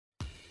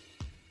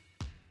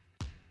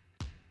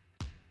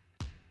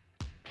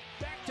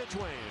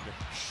Twain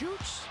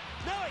shoots.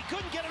 No, he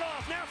couldn't get it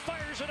off. Now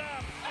fires it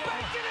up.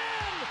 Back it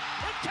in.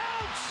 It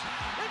counts.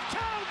 It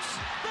counts.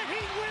 The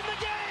Heat win the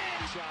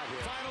game. Shot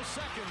here. Final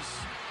seconds.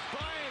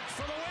 Bryant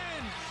for the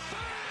win.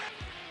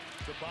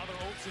 To bother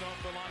Olsen off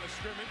the line of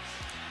scrimmage.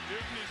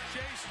 Newton is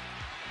chased.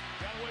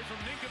 Got away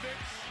from Ninkovic.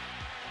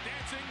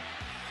 Dancing.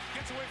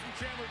 Gets away from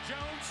Chandler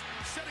Jones.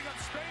 Setting up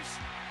space.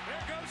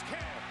 There goes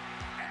Cam.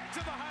 Add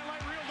to the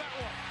highlight reel that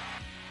one.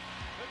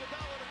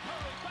 Iguodala to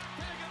Curry. Back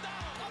to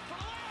Iguodala. Up for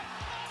the layup.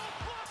 Oh,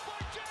 blocked by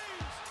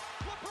James.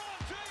 LeBron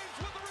James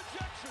with the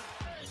rejection.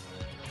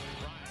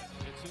 Bryant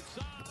gets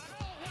inside.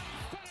 Oh, what a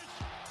finish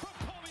from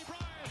Kobe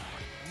Bryant.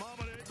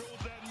 Mama, there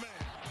goes that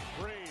man.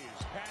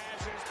 Breeze.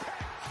 Pass is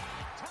picked.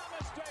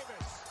 Thomas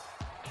Davis.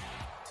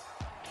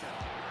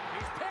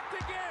 He's picked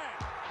again.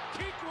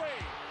 Kuechly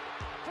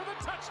for the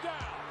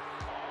touchdown.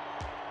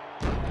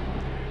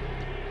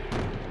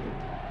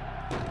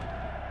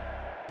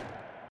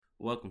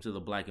 Welcome to the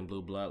Black and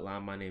Blue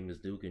Bloodline. My name is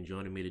Duke, and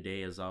joining me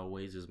today, as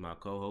always, is my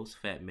co-host,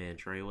 Fat Man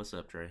Trey. What's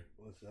up, Trey?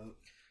 What's up?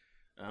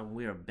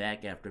 We are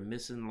back after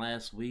missing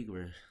last week.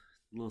 We're a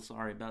little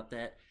sorry about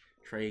that.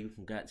 Trey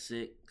got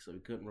sick, so we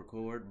couldn't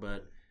record,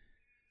 but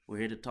we're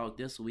here to talk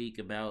this week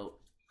about,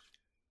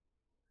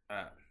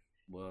 I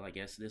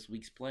guess this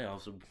week's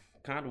playoffs.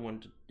 Kind of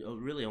wanted to,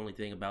 really only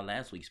thing about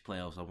last week's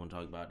playoffs I want to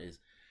talk about is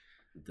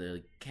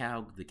the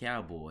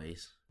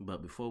Cowboys.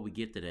 But before we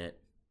get to that,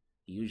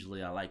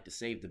 usually I like to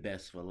save the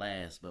best for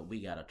last, but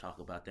we got to talk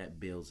about that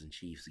Bills and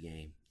Chiefs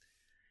game.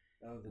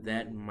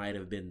 That might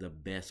have been the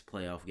best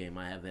playoff game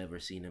I have ever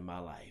seen in my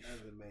life.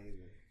 That was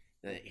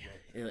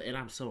amazing. And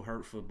I'm so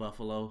hurt for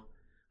Buffalo.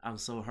 I'm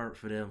so hurt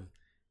for them.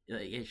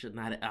 It should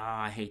not.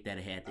 I hate that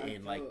it had to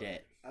end like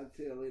that. I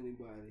tell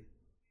anybody,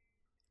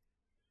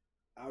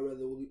 I'd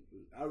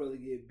rather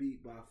get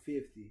beat by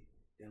 50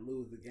 than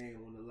lose the game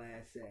on the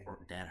last second.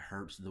 That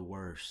hurts the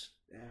worst.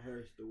 That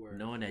hurts the worst.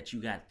 Knowing that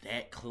you got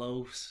that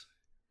close.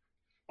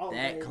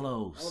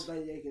 Close. All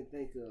thing they can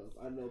think of,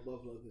 I know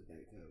Buffalo can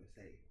think of, is,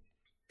 hey,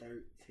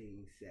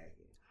 13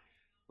 seconds.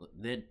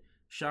 Then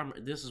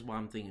this is why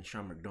I'm thinking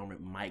Sean McDermott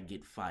might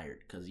get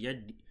fired, because you're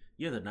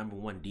the number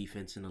one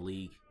defense in the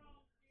league.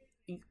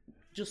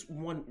 Just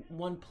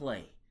one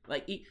play.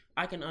 Like,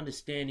 I can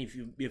understand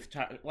if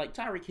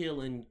Tyreek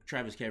Hill and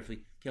Travis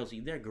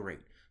Kelce, they're great.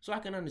 So I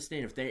can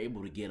understand if they're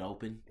able to get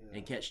open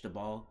and catch the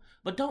ball.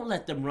 But don't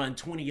let them run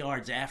 20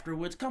 yards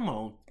afterwards. Come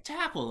on,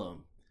 tackle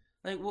them.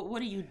 Like,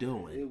 what are you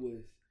doing? It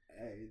was,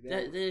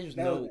 hey, there's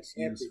no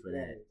excuse for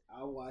that.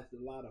 I watched a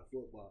lot of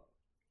football.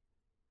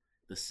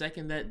 The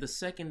second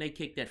they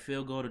kicked that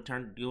field goal to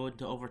go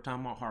into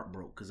overtime, my heart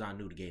broke because I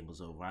knew the game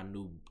was over. I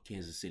knew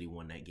Kansas City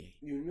won that game.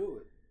 You knew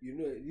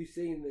it. You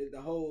seen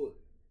the whole.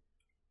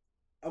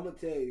 I'm gonna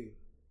tell you,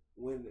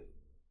 when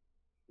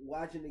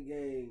watching the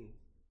game,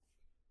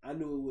 I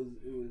knew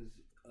it was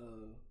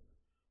a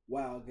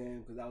wild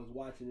game because I was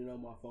watching it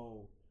on my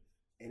phone,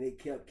 and it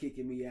kept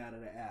kicking me out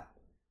of the app.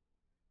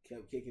 I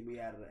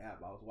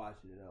was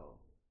watching it on,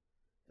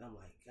 and I'm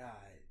like, God.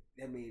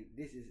 I mean,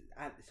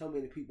 so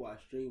many people are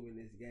streaming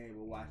this game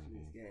and watching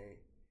this game.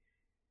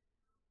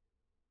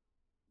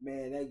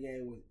 Man, that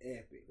game was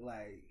epic.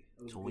 Like,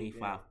 it was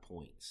 25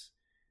 points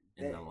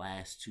in the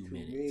last 2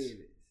 minutes.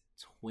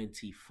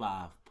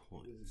 25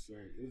 points. It was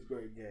a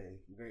great game.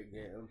 Great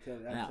game. I'm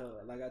telling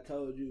you, like I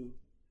told you,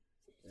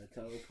 I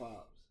told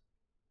Pops,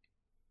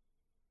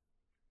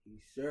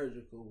 he's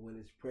surgical when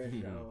it's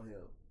pressure on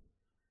him.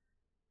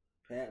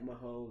 Pat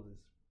Mahomes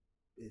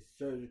is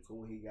surgical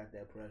when he got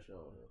that pressure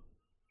on him.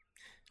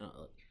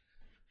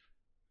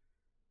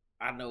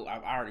 I know.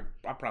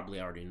 I probably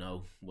already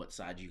know what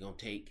side you're gonna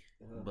take,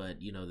 but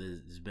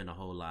there's been a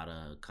whole lot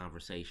of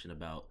conversation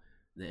about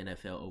the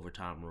NFL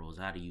overtime rules.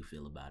 How do you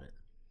feel about it?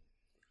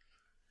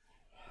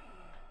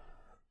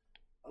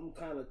 I'm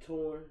kind of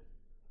torn,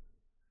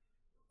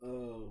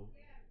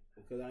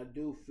 because I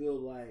do feel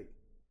like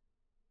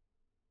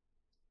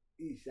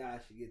each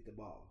side should get the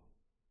ball,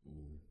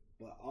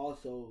 but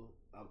also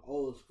I'm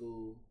old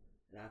school.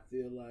 And I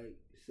feel like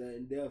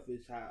sudden death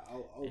is how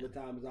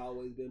overtime has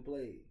always been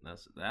played.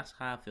 That's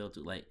how I feel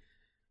too. Like,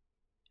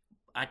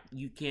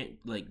 you can't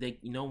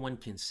no one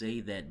can say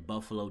that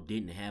Buffalo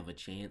didn't have a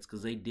chance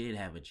because they did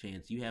have a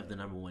chance. You have the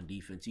number one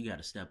defense. You got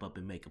to step up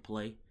and make a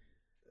play.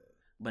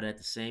 But at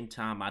the same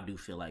time, I do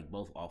feel like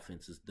both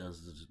offenses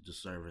does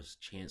deserve a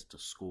chance to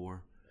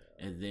score.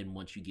 And then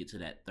once you get to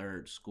that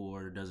third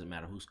score, it doesn't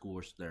matter who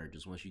scores third.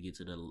 Just once you get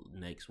to the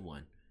next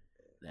one,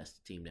 that's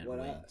the team that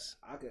wins.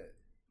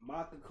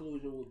 My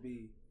conclusion would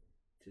be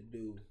to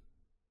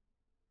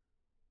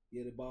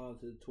get the ball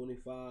to the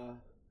 25.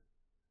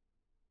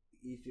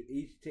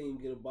 Each team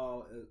get a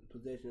ball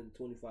possession at the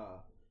 25.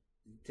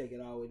 You take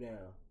it all the way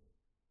down.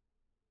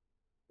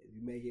 If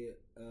you make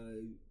it,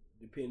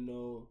 depending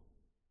on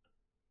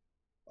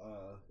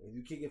if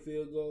you kick a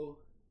field goal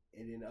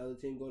and then the other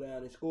team go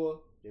down and score,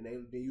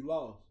 then you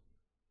lost.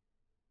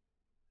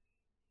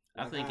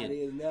 I think it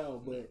is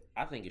now, but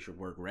I think it should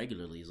work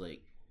regularly. It's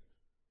like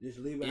just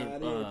leave it how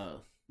it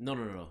is.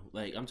 No.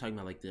 Like, I'm talking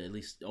about, like, at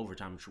least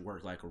overtime should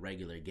work like a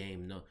regular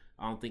game. No,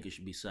 I don't think it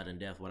should be sudden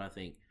death. What I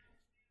think,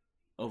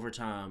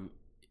 overtime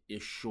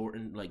is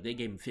shortened. Like, they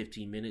gave him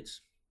 15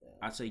 minutes.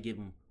 I'd say give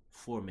him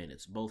 4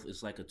 minutes. Both,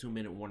 it's like a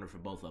 2-minute warning for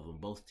both of them.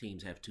 Both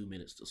teams have 2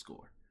 minutes to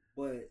score.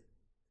 But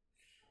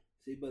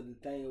the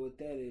thing with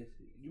that is,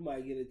 you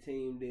might get a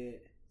team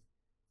that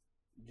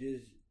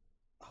just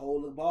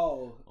hold the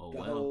ball. Oh,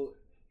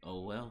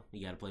 well.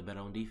 You got to play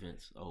better on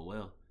defense. Oh,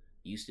 well.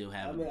 You still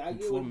have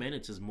 4 4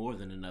 minutes is more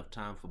than enough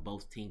time for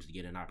both teams to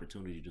get an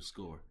opportunity to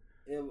score.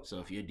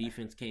 So if your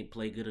defense can't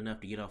play good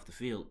enough to get off the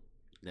field,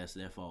 that's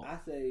their fault. I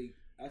say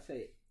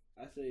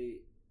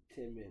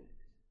 10 minutes.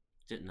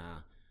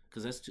 Nah,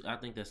 because I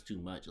think that's too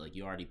much. Like,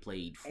 you already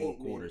played 4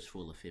 quarters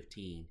full of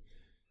 15.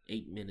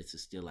 8 minutes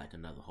is still like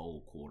another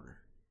whole quarter.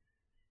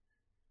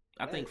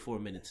 I think 4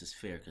 minutes is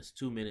fair because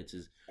 2 minutes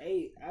is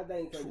 8. I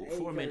think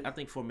 4 minutes. I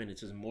think 4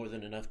 minutes is more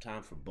than enough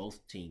time for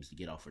both teams to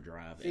get off a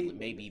drive, and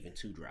maybe even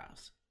 2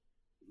 drives.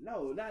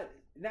 No,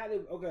 not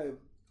even. Okay,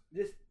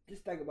 just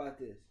think about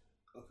this.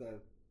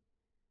 Okay,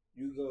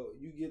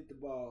 you get the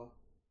ball.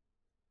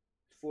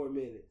 4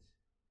 minutes.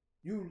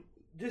 You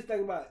just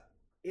think about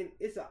it.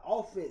 It's an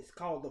offense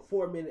called the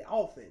 4-minute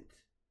offense.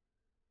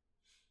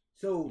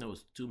 So no,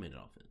 it's 2-minute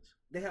offense.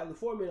 They have the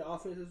 4-minute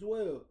offense as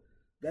well.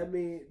 That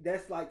means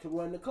that's like to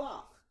run the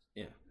clock.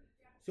 Yeah.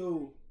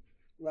 So,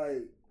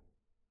 like,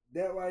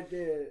 that right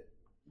there,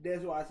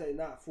 that's why I say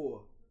not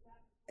 4.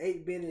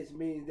 8 minutes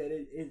means that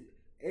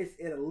it's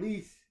at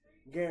least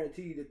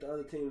guaranteed that the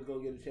other team is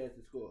going to get a chance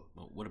to score.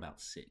 Well, what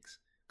about 6?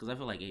 Because I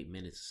feel like 8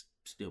 minutes is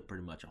still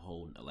pretty much a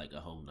whole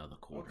nother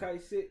quarter. Okay,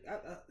 6.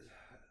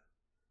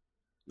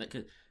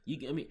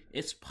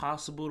 It's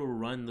possible to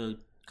run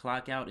the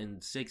clock out in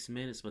 6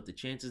 minutes, but the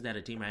chances that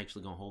a team are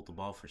actually going to hold the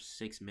ball for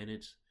 6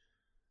 minutes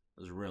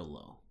is real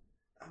low.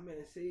 I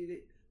mean,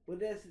 but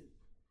that's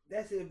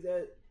if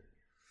that.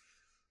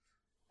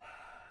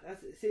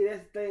 That's the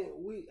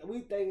thing. We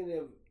thinking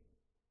if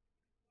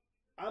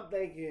I'm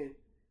thinking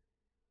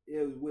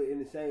it was in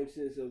the same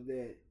sense of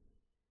that.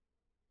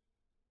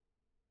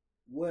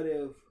 What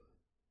if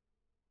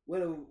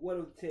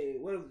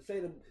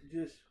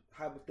just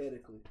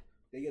hypothetically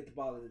they get the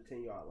ball at the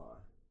 10-yard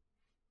line.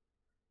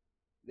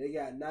 They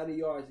got 90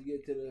 yards to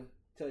get to the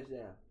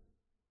touchdown.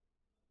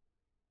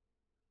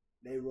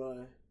 They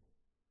run,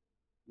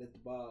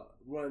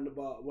 run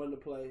the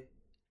play,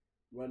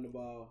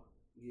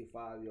 get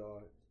 5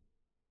 yards.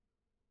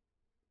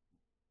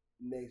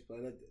 Next play,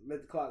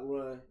 let the clock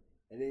run,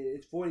 and then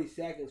it's 40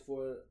 seconds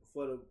for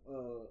the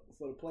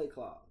play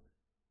clock.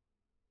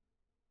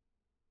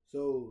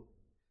 So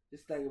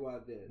just think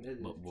about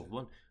that.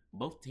 But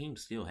both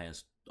teams still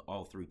has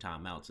all 3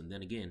 timeouts, and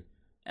then again,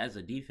 as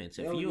a defense,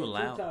 if you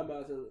allow 2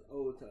 timeouts in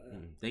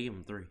overtime, they give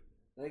them 3.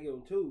 They give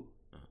them 2.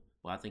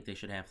 Well, I think they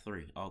should have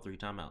 3, all 3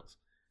 timeouts,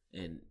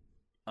 and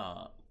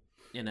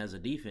as a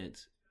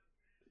defense,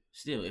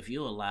 still, if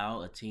you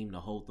allow a team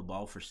to hold the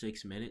ball for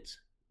 6 minutes,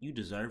 you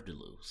deserve to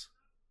lose,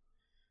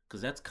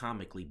 because that's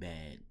comically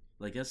bad.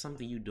 Like, that's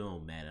something you do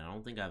on Madden. I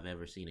don't think I've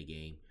ever seen a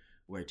game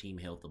where a team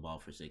held the ball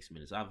for 6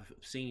 minutes. I've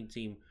seen a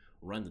team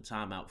run the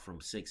timeout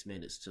from 6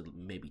 minutes to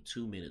maybe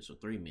 2 minutes or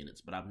 3 minutes,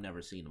 but I've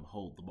never seen them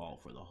hold the ball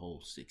for the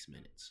whole 6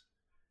 minutes.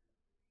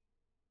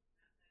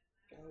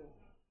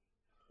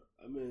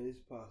 I mean, it's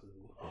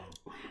possible.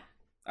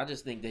 I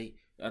just think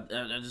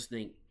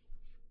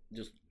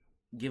just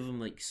give them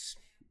like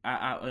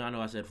I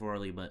know I said 4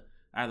 early, but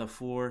either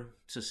 4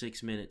 to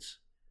 6 minutes,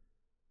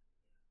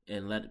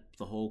 and let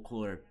the whole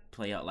quarter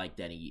play out like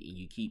that, and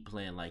you keep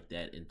playing like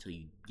that until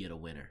you get a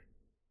winner.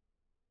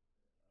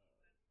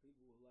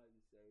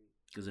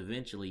 Because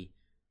eventually,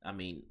 I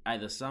mean,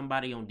 either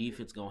somebody on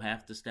defense gonna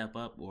have to step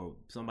up, or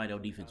somebody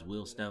on defense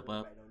will step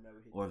up,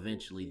 or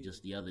eventually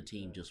just the other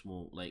team just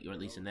won't, like, or at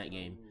least in that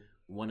game,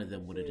 one of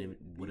them would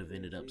have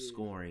ended up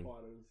scoring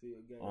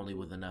only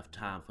with enough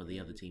time for the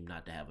other team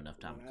not to have enough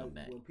time to come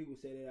back. When people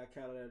say that, I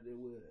counted that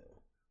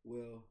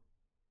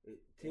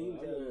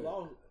teams have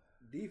lost.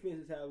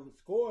 Defenses have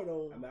scored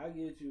on. I mean, I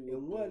get you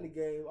and won the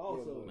game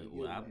also.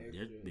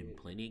 There's been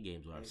plenty of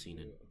games where I've seen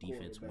a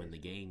defense win the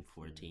game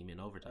for a team in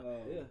overtime.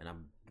 And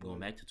I'm going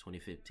back to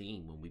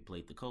 2015 when we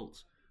played the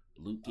Colts.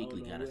 Luke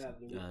Kuechly got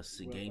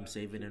a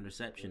game-saving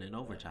interception in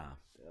overtime.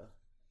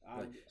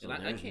 So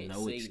there's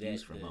no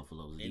excuse for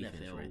Buffalo's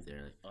defense right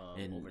there.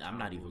 And I'm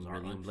not even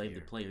really blaming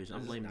the players.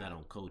 I'm blaming that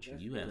on coaching.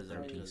 You have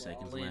 13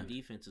 seconds left.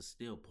 Defense is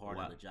still part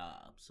of the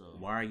job. So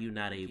why are you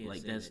not able?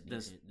 Like,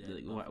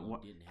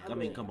 I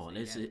mean, come on.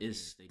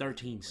 It's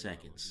 13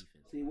 seconds.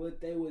 See, what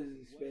they was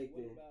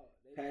expecting,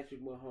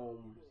 Patrick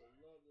Mahomes,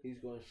 he's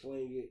gonna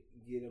sling it,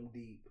 get him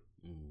deep.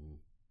 Mm-hmm.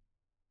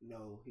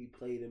 No, he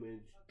played him and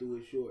threw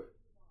it short.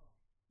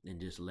 And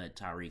just let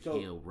Tyreek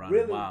Hill run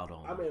wild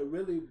on him. I mean,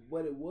 really,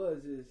 what it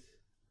was is,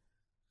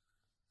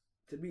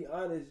 to be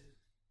honest,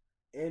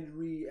 Andy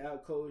Reid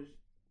outcoached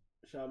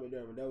Sean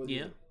McDermott. That was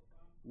it.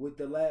 With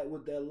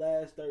that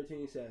last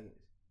 13 seconds,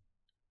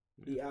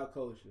 he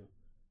outcoached him,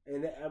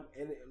 and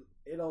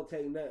it don't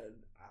take nothing.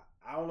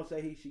 I don't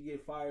say he should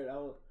get fired.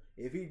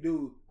 If he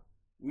do,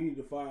 we need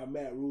to fire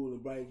Matt Rule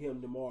and bring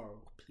him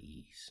tomorrow.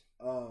 Please.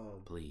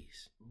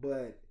 Please.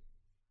 But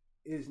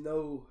it's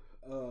no,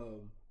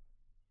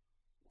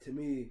 to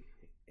me,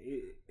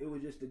 it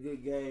was just a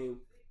good game.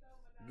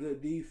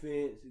 Good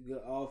defense,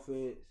 good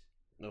offense.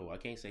 No, I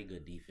can't say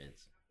good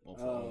defense.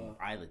 For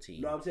either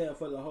team. No, I'm saying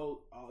for the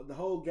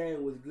whole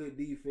game was good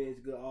defense,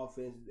 good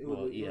offense. It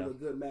was a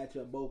good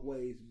matchup both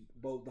ways,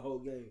 the whole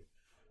game.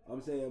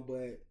 I'm saying,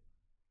 but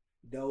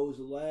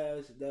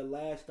that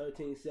last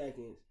 13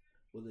 seconds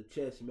was a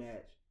chess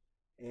match,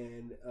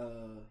 and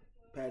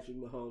Patrick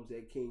Mahomes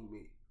at King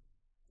me.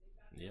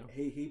 Yeah,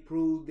 he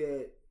proved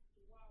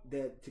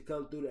that to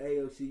come through the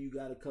AFC, you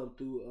got to come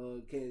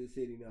through Kansas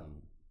City now.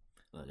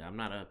 Look, I'm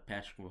not a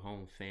Patrick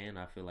Mahomes fan.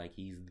 I feel like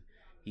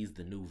he's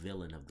the new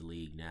villain of the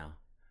league now.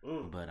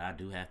 But I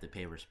do have to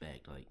pay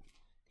respect. Like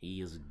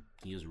he is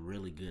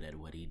really good at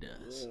what he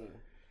does.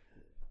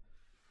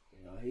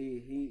 Yeah.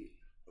 He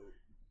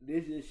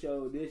this just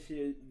showed this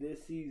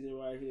season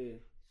right here.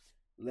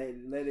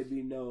 Let it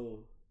be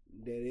known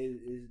that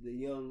it's the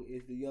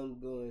young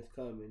guns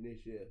coming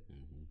this year.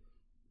 Mm-hmm.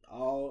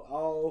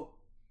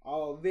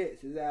 All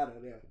vets is out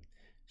of there.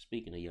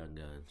 Speaking of young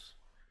guns,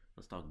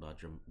 let's talk about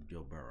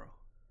Joe Burrow.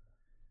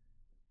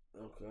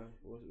 Okay,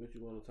 what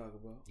you want to talk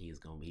about?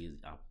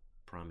 I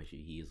promise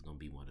you, he is gonna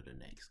be one of the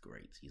next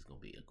greats. He's gonna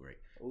be a great.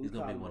 Oh, he's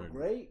gonna be one of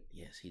great.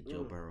 Yes,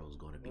 Joe Burrow is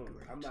gonna be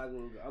great.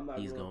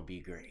 He's gonna be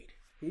great.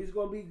 He's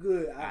gonna be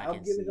good.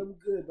 I'm giving him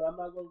good, but I'm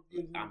not gonna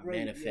give him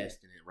great. I'm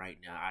manifesting it right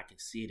now. I can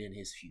see it in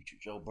his future.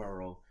 Joe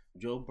Burrow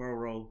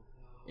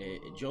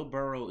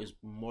is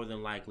more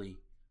than likely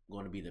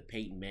going to be the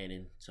Peyton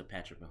Manning to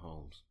Patrick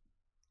Mahomes.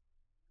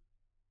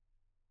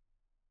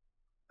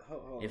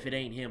 If it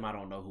ain't him, I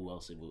don't know who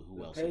else it would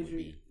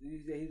be. You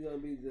say he's gonna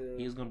be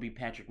He's gonna be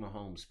Patrick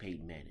Mahomes,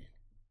 Peyton Manning.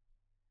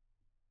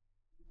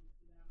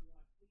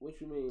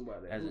 What you mean by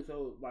that?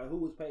 Who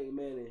was Peyton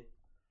Manning?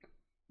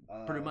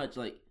 Pretty much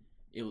like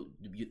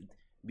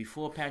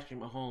before Patrick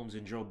Mahomes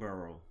and Joe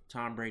Burrow,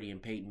 Tom Brady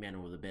and Peyton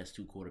Manning were the best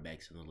two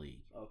quarterbacks in the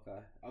league.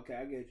 Okay,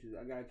 I get you.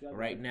 I got you.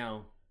 Right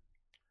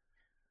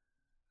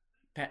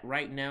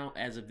now,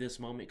 as of this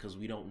moment, because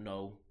we don't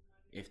know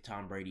if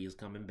Tom Brady is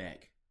coming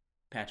back,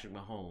 Patrick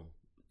Mahomes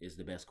is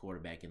the best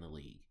quarterback in the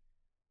league,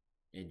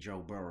 and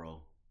Joe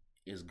Burrow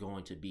is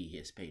going to be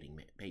his Peyton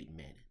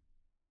Manning.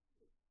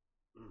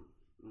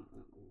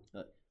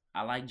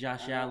 I like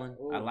Josh Allen.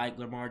 I like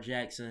Lamar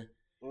Jackson.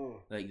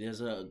 Like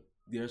there's a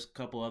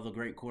couple other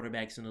great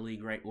quarterbacks in the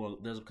league, right? Well,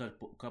 there's a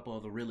couple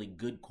other really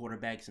good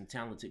quarterbacks and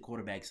talented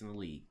quarterbacks in the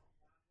league.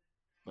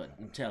 But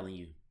I'm telling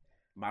you,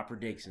 my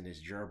prediction is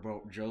Joe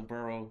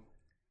Burrow.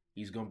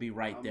 He's gonna be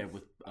right there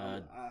with.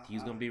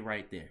 He's gonna be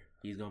right there.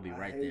 He's gonna be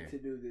right there. I hate to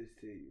do this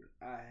to you.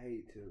 I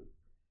hate to.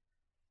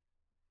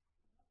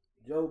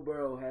 Joe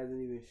Burrow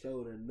hasn't even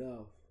showed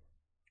enough.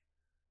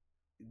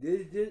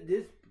 This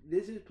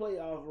is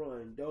playoff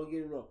run. Don't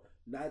get it wrong.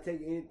 Not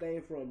taking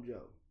anything from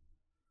Joe,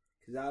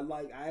 because I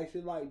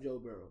actually like Joe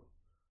Burrow,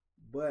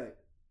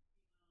 but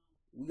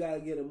we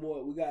gotta get a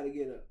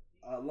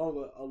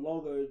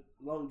longer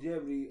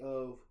longevity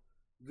of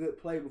good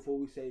play before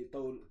we say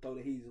throw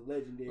that he's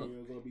legendary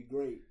or gonna be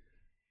great.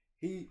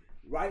 He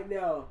right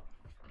now,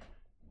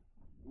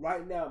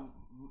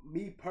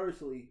 me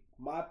personally,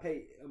 my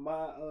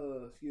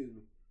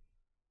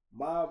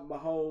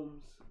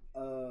Mahomes,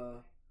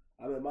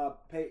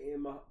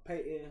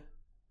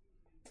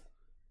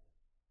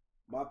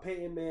 my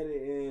Peyton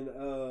Manning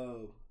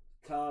and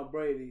Tom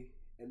Brady,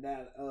 and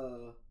that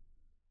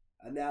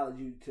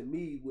analogy to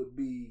me would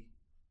be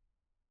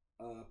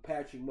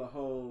Patrick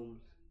Mahomes,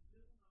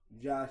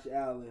 Josh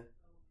Allen,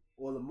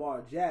 or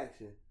Lamar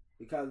Jackson,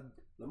 because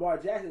Lamar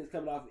Jackson is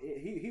coming off.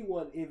 He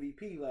won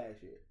MVP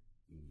last year,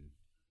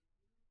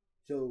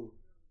 so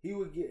he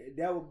would get.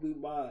 That would be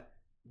my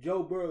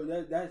Joe Burrow.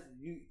 That's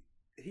you.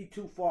 He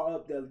too far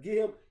up there.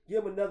 Give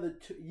him another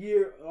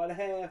year and a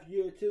half,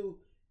 year or two.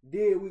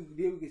 Then we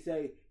can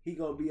say he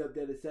gonna be up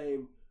there the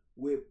same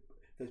with,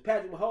 because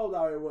Patrick Mahomes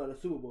already won a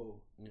Super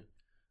Bowl. Yeah.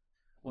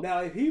 Well,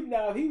 now if he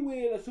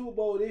win a Super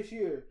Bowl this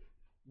year,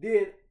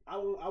 then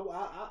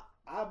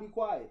I'll be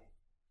quiet.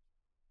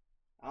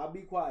 I'll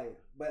be quiet,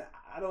 but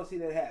I don't see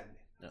that happening.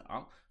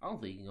 I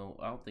don't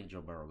think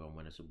Joe Burrow gonna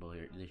win a Super Bowl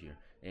this year,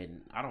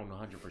 and I don't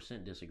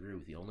 100% disagree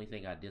with you. Only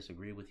thing I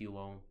disagree with you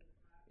on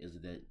is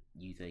that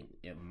you think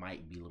it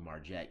might be Lamar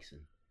Jackson.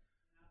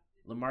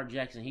 Lamar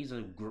Jackson, he's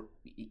a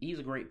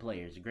great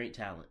player. He's a great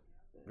talent,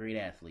 great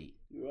athlete.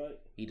 You're right.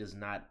 He does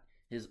not.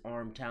 His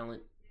arm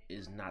talent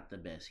is not the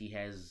best.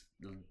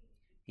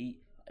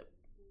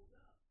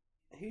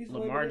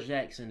 Lamar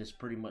Jackson is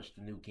pretty much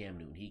the new Cam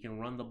Newton. He can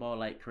run the ball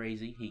like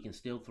crazy. He can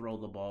still throw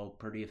the ball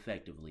pretty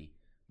effectively,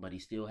 but he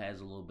still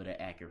has a little bit of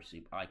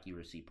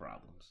accuracy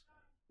problems.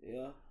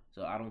 Yeah.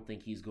 So I don't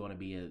think he's going to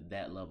be at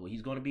that level.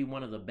 He's going to be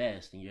one of the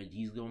best, and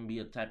he's going to be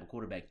a type of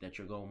quarterback that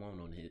you're going to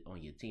want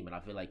on your team. And I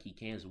feel like he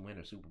can win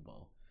a Super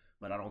Bowl,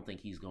 but I don't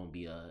think he's going to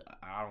be I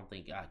don't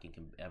think I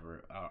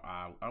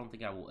don't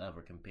think I will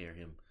ever compare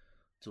him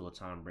to a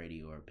Tom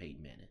Brady or a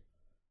Peyton Manning.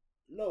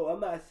 No,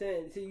 I'm not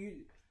saying.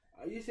 See,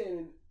 Are you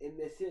saying in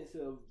the sense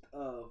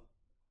of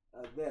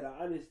that?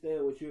 I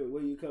understand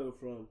where you're coming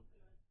from,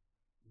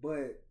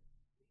 but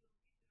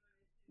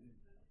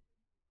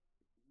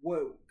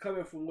what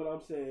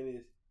I'm saying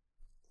is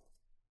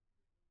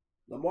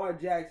Lamar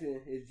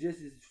Jackson is just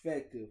as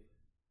effective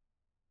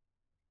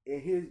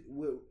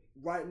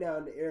right now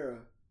in the era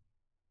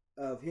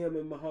of him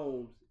and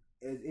Mahomes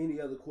as any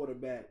other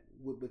quarterback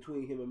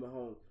between him and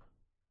Mahomes.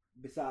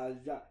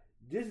 Besides Josh,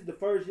 this is the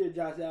first year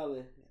Josh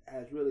Allen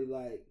has really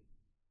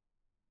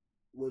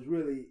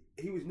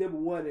he was number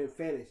one in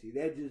fantasy.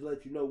 That just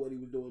lets you know what he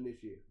was doing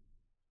this year.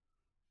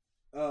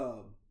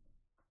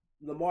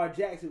 Lamar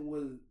Jackson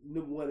was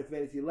number one in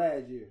fantasy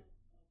last year.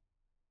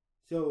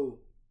 So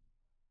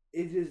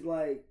it's just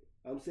like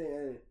I'm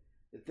saying.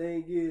 The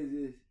thing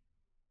is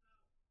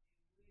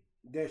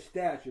their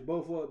stature.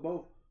 Both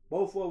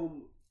of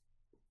them,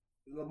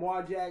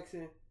 Lamar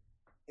Jackson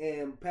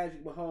and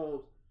Patrick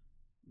Mahomes,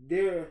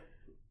 they're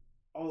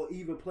on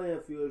even playing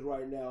fields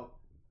right now.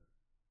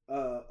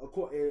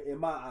 In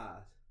my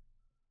eyes,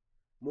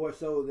 more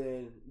so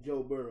than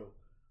Joe Burrow.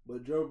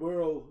 But Joe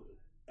Burrow,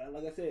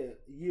 like I said,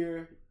 2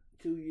 years,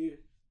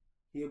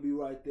 he'll be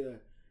right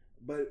there.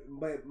 But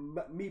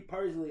me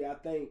personally, I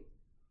think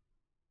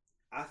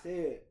I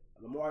said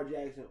Lamar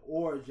Jackson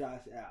or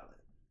Josh Allen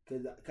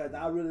because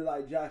I really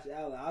like Josh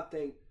Allen. I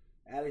think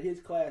out of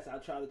his class, I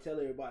try to tell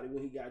everybody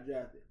when he got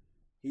drafted,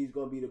 he's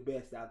gonna be the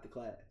best out the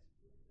class,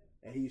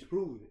 and he's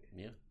proven it.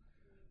 Yeah,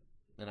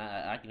 and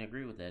I can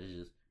agree with that. It's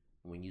just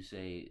when you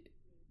say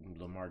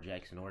Lamar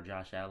Jackson or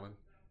Josh Allen,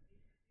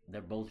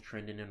 they're both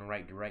trending in the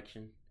right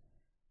direction,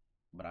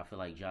 but I feel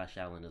like Josh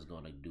Allen is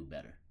going to do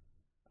better.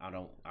 I'm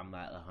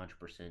not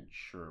 100%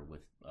 sure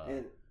with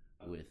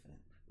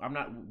I'm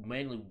not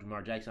mainly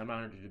Lamar Jackson. I'm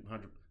not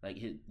 100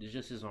 it's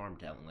just his arm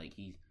talent. Like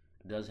he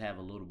does have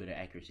a little bit of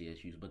accuracy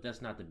issues, but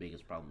that's not the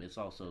biggest problem. It's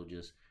also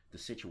just the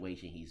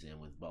situation he's in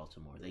with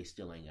Baltimore. They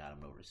still ain't got him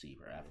no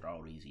receiver after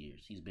all these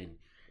years. He's been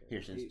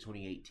here since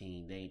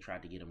 2018. They ain't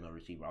tried to get him no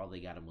receiver. All they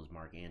got him was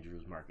Mark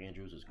Andrews. Mark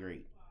Andrews is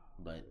great,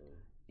 but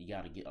you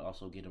got to get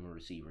him a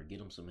receiver. Get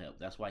him some help.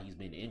 That's why he's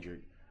been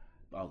injured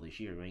all this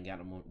year. We ain't got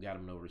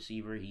him no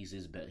receiver. He's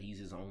his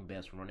own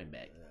best running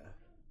back.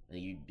 And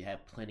you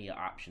have plenty of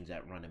options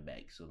at running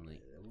back. So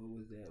what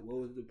was that? What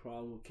was the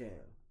problem with Cam?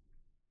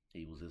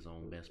 He was his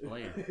own best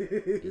player.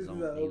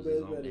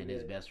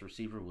 His best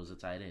receiver was a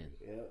tight end.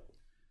 Yeah.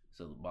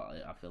 So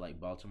I feel like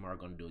Baltimore are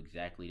going to do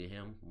exactly to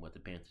him what the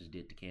Panthers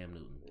did to Cam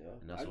Newton. Yeah.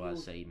 And that's why I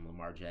say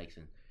Lamar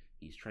Jackson,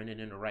 he's trending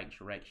in the right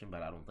direction,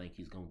 but I don't think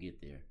he's going to get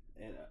there.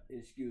 And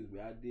excuse me,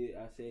 I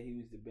said he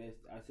was the best.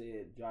 I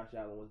said Josh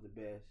Allen was the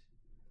best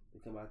to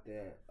come out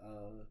that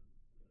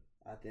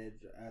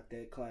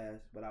class,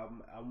 but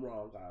I'm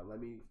wrong.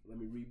 Let me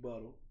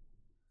rebuttal.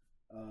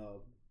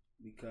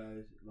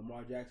 Because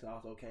Lamar Jackson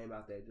also came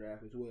out that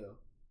draft as well.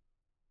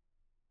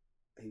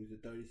 He was the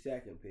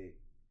 32nd pick.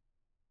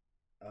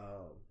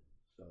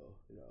 So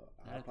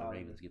how did the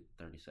Ravens get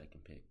the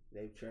 32nd pick?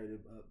 They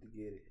traded up to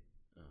get it.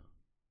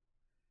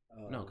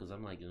 No, because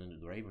I'm like the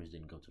Ravens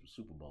didn't go to the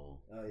Super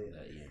Bowl that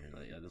year.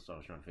 Like, that's what I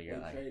was trying to figure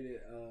out. They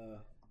traded.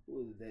 Who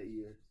was it that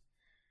year?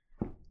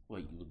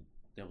 Wait,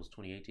 that was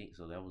 2018.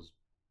 So that was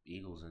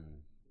Eagles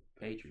and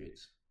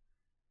Patriots.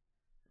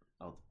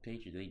 Oh, the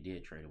Patriots, they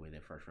did trade away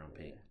their first round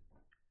pick.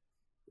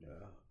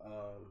 Yeah.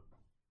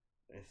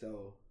 And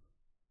so,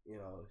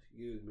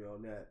 excuse me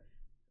on that.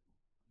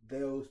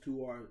 Those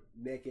two are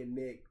neck and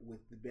neck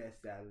with the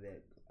best out of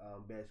that,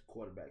 best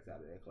quarterbacks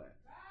out of that class.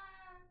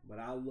 But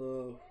I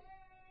love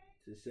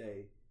to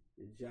say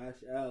that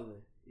Josh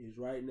Allen is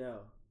right now.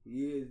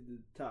 He is the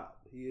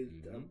top. He is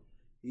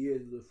he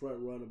is the front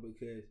runner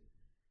because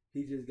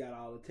he just got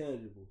all the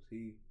tangibles.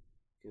 He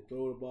can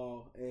throw the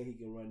ball and he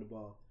can run the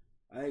ball.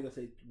 I ain't gonna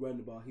say run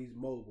the ball. He's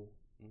mobile.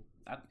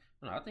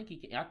 I think he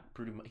can.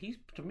 He's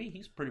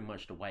pretty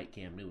much the white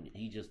Cam Newton.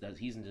 He's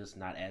just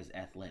not as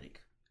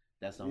athletic.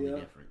 That's the only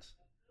difference.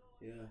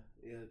 Yeah.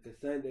 Because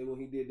Sunday when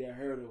he did that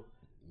hurdle,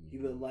 he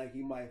looked like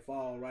he might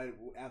fall right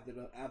after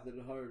the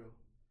hurdle.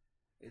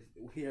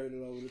 He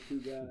hurdled over the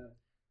two guys.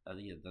 I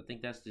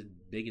think that's the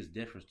biggest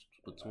difference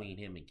between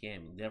him and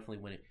Cam. Definitely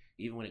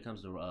when it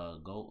comes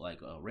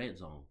to red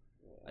zone,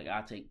 like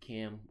I take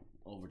Cam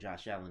over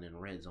Josh Allen in the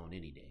red zone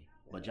any day.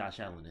 But Josh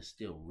Allen is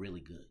still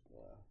really good.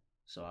 Yeah.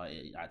 So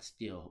I'd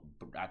still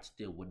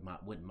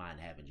wouldn't mind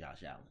having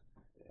Josh Allen.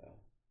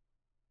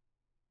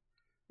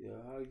 Yeah,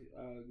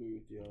 I agree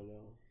with you on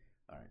that one.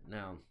 All right,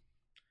 now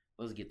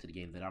let's get to the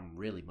game that I'm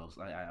really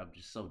I'm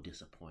just so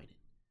disappointed.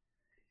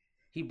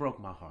 He broke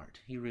my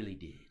heart. He really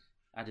did.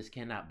 I just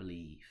cannot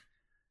believe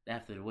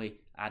after the way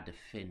I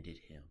defended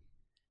him,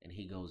 and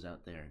he goes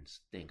out there and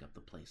stink up the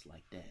place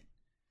like that.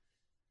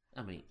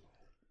 I mean,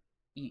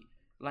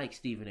 like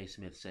Stephen A.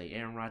 Smith say,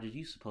 Aaron Rodgers,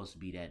 you supposed to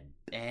be that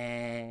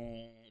bad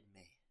man,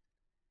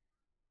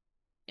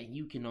 and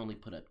you can only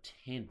put up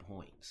 10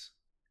 points.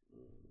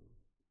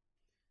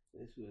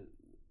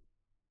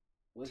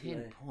 What's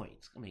 10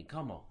 points. I mean,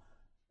 come on.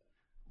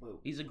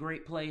 He's a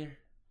great player,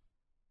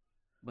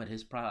 but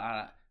his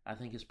problem. I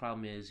think his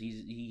problem is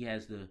he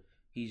has the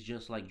He's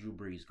just like Drew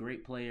Brees,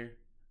 great player,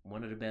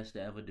 one of the best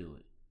to ever do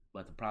it.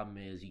 But the problem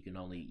is, he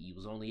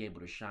was only able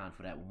to shine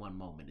for that one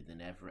moment, and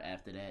then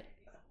after that,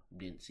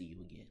 didn't see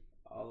you again.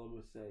 All I'm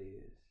gonna say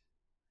is,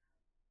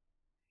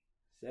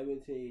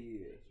 17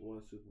 years,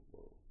 one Super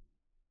Bowl.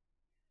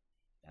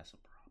 That's a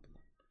problem.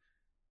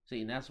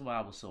 See, and that's why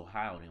I was so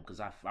high on him, because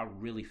I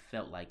really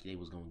felt like they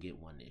was gonna get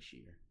one this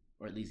year,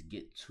 or at least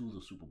get to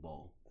the Super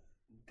Bowl.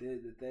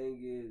 The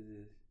thing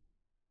is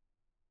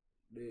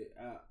that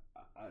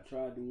I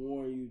tried to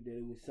warn you that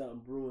it was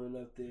something brewing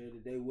up there,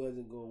 that they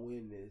wasn't gonna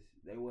win this.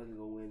 They wasn't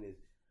gonna win this.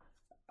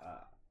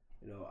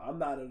 I'm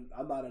not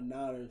a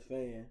Niners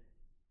fan,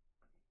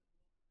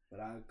 but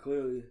I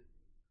clearly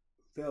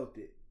felt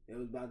it. It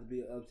was about to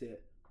be an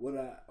upset. What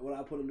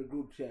I put in the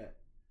group chat,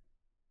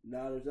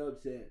 Niners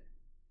upset,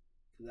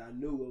 because I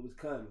knew what was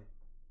coming.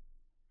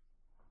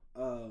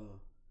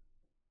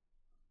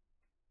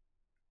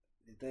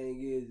 The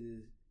thing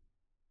is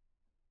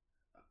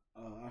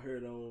I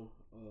heard on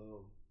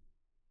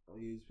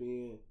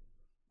ESPN,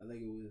 I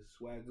think it was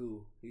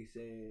Swagoo. He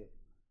said,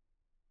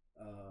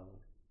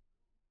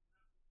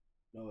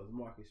 no, it's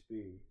Marcus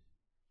Spears.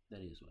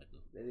 That is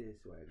Swagoo. That is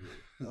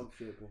Swagoo. I'm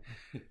tripping.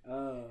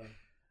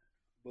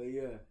 But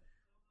yeah,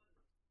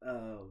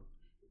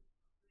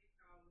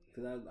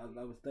 because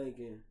I was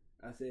thinking,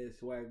 I said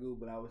Swagoo,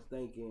 but I was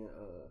thinking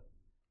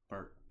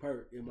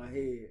Perk in my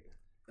head.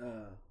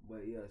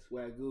 But yeah,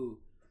 Swagoo,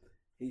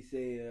 he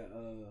said,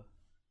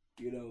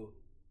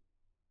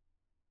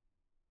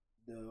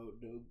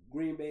 the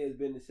Green Bay has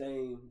been the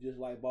same, just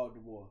like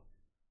Baltimore,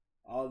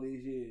 all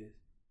these years.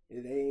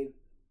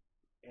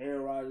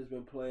 Aaron Rodgers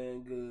been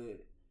playing good.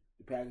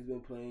 The Packers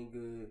been playing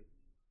good,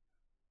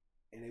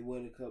 and they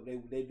win the cup.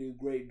 They do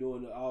great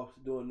during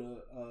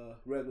the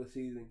regular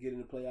season, get in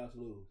the playoffs,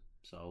 lose.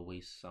 It's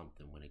always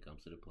something when it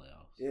comes to the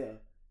playoffs. Yeah.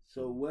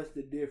 So what's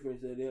the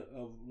difference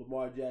of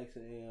Lamar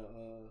Jackson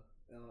and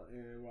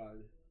Aaron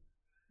Rodgers?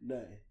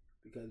 Nothing,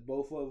 because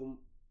both of them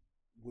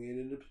win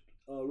in the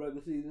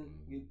regular season,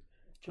 get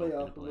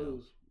playoffs,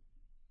 lose.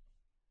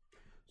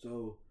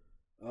 So,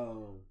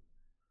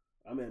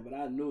 but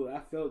I knew it.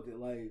 I felt it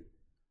like.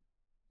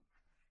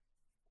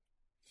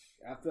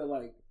 I felt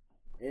like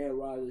Aaron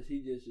Rodgers. He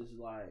just is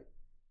like,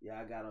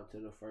 yeah, I got him to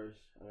the first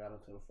round.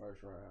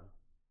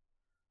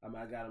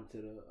 I got him to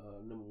the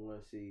number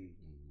 1 seed,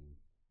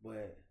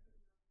 but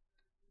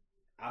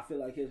I feel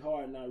like his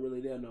heart not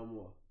really there no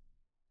more.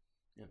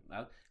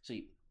 Yeah,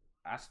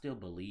 I still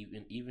believe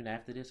in, even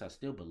after this, I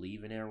still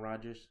believe in Aaron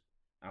Rodgers.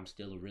 I'm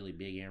still a really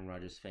big Aaron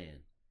Rodgers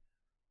fan.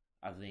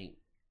 I think,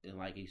 and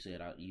like you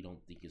said, you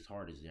don't think his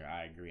heart is there.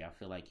 I agree. I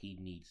feel like he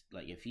needs,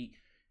 like,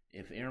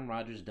 if Aaron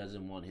Rodgers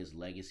doesn't want his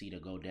legacy to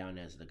go down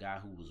as the guy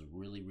who was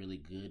really, really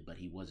good, but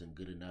he wasn't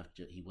good enough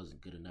to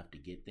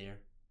get there.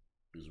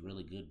 He was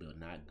really good, but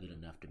not good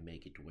enough to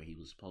make it to where he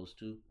was supposed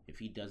to. If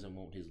he doesn't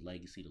want his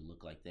legacy to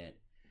look like that,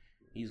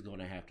 he's going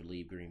to have to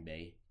leave Green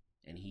Bay,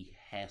 and he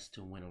has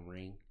to win a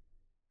ring,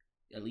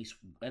 at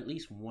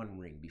least one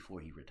ring before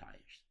he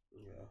retires.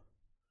 Yeah.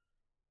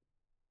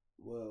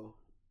 Well,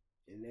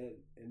 in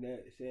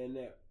that saying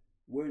that,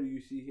 where do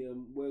you see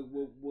him? Where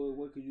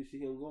could you see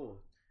him going?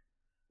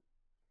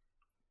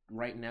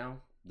 Right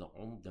now,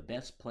 the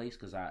best place,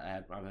 because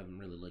I haven't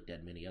really looked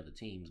at many other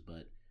teams,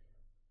 but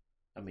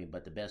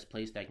the best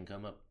place that can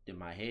come up in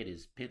my head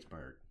is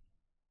Pittsburgh.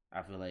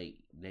 I feel like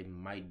they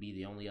might be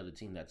the only other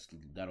team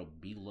that'll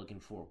be looking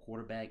for a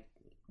quarterback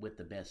with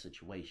the best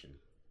situation,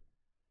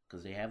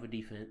 because they have a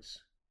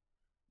defense.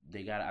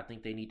 I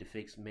think they need to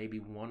fix maybe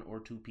 1 or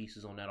 2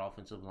 pieces on that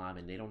offensive line,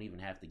 and they don't even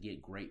have to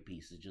get great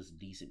pieces, just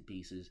decent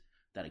pieces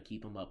that'll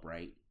keep them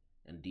upright,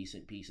 and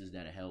decent pieces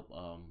that'll help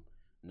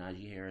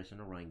Najee Harris in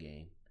the run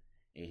game.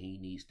 And he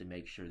needs to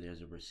make sure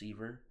there's a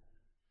receiver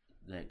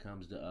that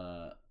comes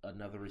to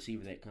another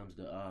receiver that comes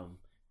to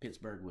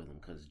Pittsburgh with him,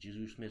 because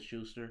Juju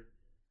Smith-Schuster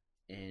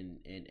and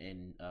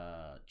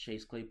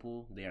Chase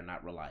Claypool, they are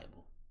not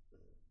reliable.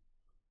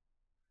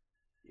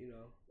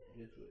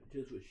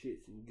 Just with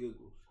shits and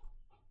giggles.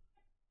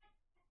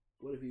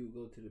 What if he would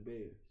go to the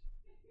Bears?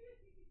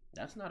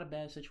 That's not a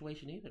bad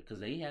situation either, because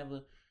they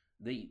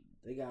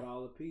got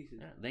all the pieces.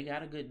 Yeah, they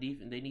got a good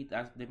defense.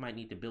 They might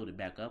need to build it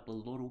back up a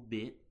little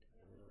bit,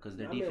 because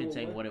their defense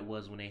ain't what it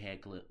was when they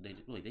had Khalil.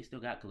 They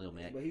still got Khalil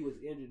Mack, but he was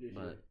injured this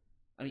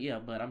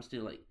year. But I'm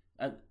still like,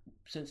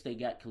 since they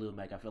got Khalil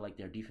Mack, I feel like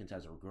their defense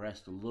has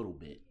regressed a little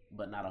bit,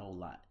 but not a whole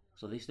lot.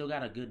 So they still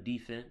got a good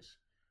defense.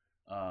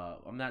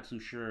 I'm not too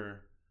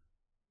sure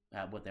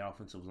what their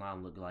offensive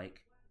line look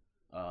like.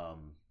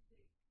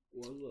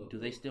 Do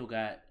they still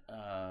got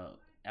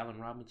Allen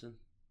Robinson?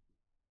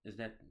 Is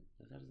that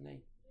his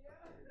name?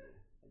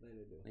 I think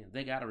they do. Yeah,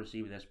 they got a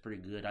receiver that's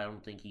pretty good. I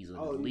don't think he's an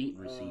elite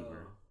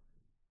receiver.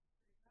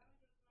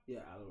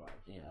 Allen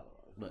Robinson. Yeah,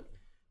 but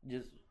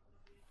just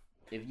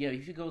if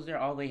he goes there,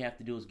 all they have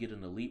to do is get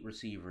an elite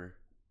receiver.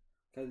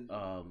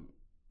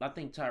 I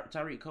think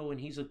Tyreek Cohen,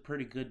 he's a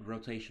pretty good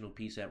rotational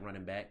piece at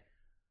running back.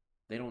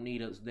 They don't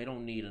need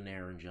an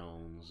Aaron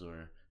Jones,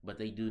 but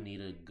they do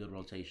need a good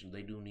rotation.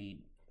 They do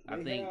need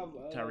I think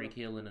Tyreek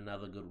Hill and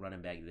another good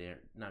running back there.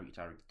 Not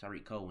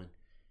Tyreek Cohen.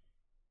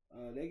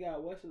 They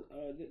got Weston.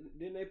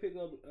 Didn't they pick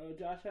up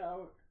Josh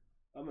Howard?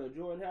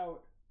 Jordan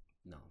Howard.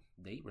 No,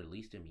 they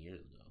released him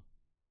years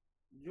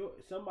ago.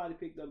 Somebody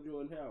picked up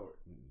Jordan Howard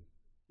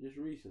just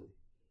recently.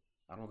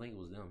 I don't think it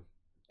was them.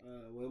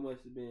 Well, it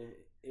must have been.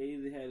 It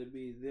either had to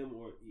be them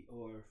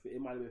or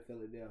it might have been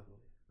Philadelphia.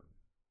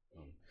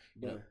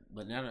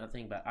 But now that I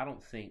think about it, I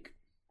don't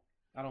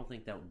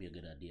think that would be a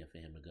good idea for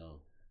him to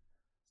go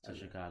to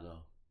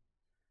Chicago.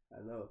 I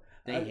know.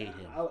 They hate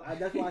him.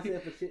 That's why I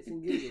said for shits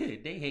and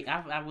giggles. They hate.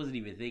 I wasn't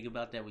even thinking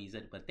about that when you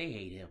said it, but they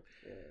hate him.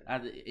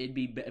 Yeah.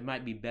 It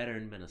might be better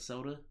in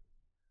Minnesota,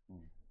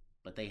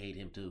 but they hate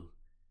him too.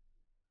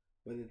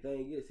 But the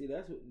thing is,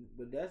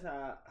 that's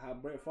how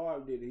Brett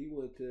Favre did it.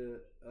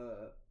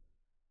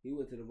 He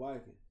went to the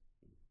Vikings.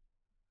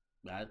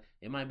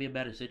 It might be a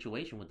better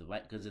situation with the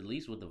Vikings because at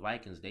least with the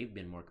Vikings, they've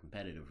been more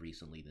competitive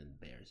recently than the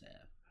Bears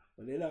have.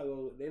 But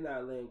they're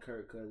not letting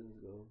Kirk Cousins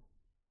go.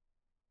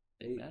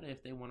 They better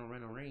if they want to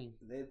run a ring.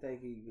 They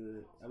think he's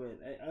good. I mean,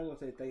 I ain't gonna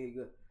say think he's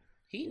good.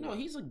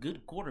 He's a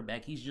good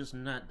quarterback. He's just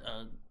not.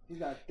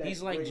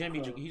 He's like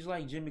Jimmy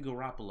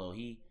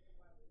Garoppolo.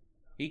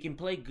 He can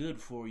play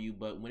good for you,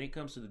 but when it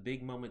comes to the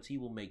big moments, he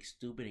will make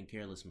stupid and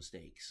careless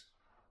mistakes.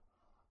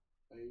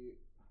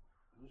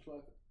 Just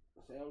like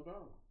Sam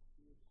Darnold.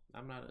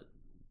 I'm not a.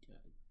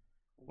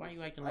 Why are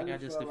you acting like I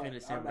just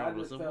defended Sam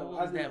Darnold? So what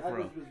was that from?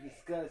 I just was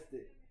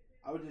disgusted.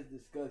 I was just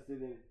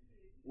disgusted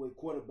with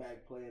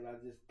quarterback play, and I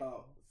just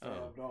thought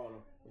Sam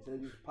Darnold. And so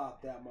it just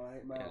popped out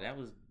my mouth. Yeah, that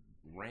was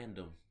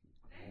random,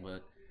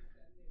 but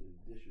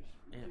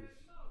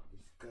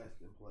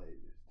disgusting play.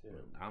 Just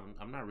terrible.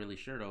 I'm not really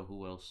sure though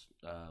who else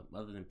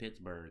other than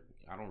Pittsburgh.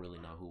 I don't really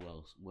know who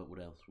else. What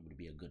else would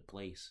be a good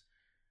place,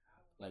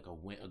 like a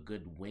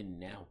good win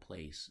now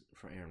place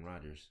for Aaron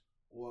Rodgers?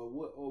 Or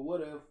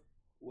what if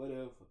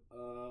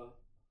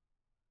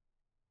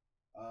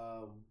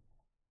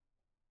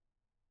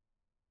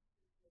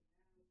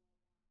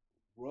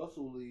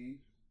Russell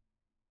leaves?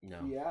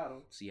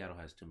 No, Seattle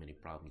has too many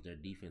problems. Their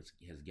defense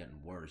has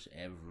gotten worse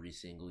every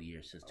single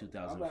year since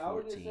 2014. I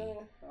was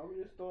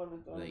just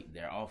throwing. Like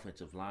their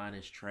offensive line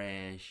is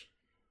trash.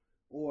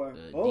 Or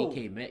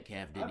DK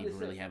Metcalf didn't even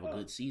really have a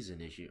good season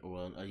this year.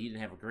 Or he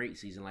didn't have a great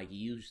season like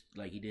he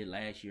did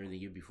last year or the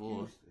year before.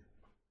 Houston.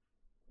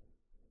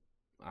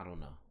 I don't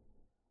know.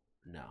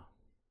 No.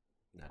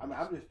 I'm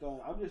just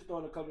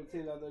throwing a couple of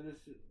teams out there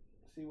just to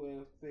see where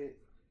it fits.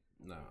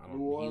 No, I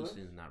don't.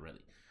 Houston's not really.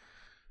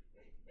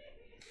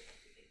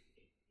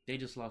 They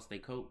just lost their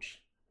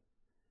coach,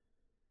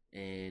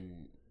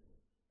 and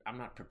I'm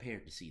not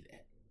prepared to see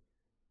that.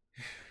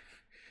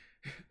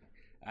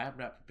 I'm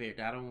not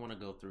prepared. I don't want to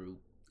go through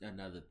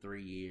another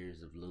 3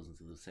 years of losing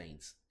to the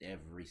Saints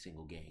every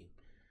single game.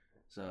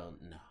 So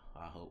no,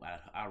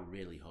 I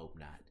really hope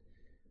not.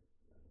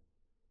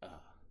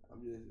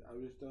 I'm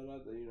just throwing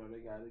out there. They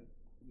got a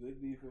good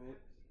defense.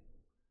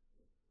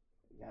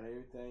 They got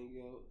everything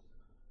else.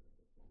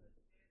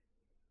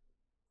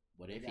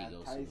 What if he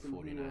goes to the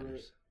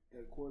 49ers?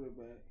 At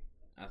quarterback.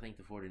 I think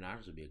the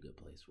 49ers would be a good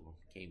place for him.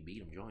 Can't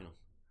beat him, join him.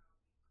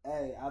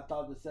 Hey, I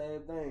thought the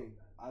same thing.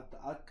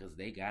 Because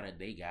they got a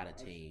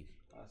team.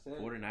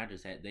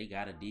 49ers they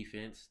got a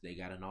defense. They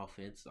got an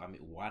offense. I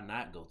mean, why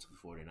not go to the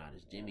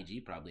 49ers? Jimmy G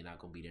probably not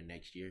going to be there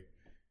next year.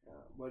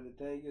 But the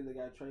thing is, they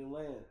got Trey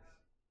Lance.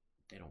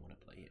 They don't want to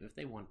play him. If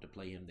they wanted to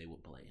play him, they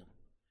would play him.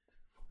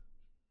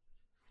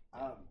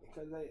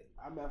 Because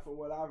from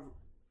what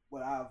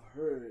I've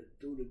heard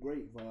through the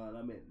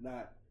grapevine,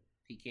 not.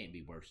 He can't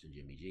be worse than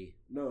Jimmy G.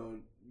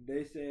 No,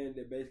 they saying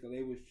that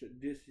basically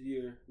this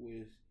year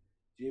was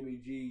Jimmy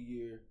G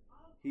year.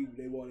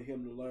 They wanted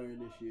him to learn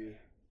this year,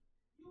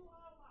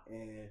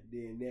 and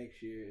then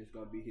next year it's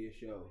gonna be his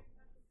show.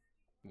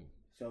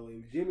 So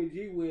if Jimmy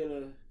G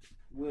win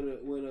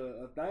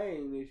a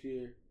thing this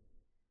year,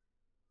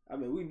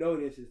 we know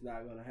this is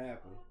not gonna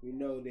happen. We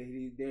know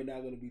that they're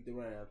not gonna beat the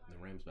Rams. The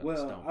Rams about to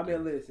stomp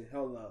them. Listen,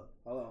 hold on.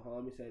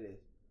 Let me say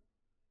this.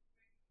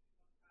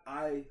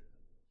 I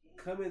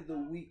come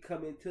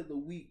into the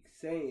week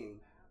saying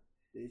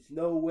there's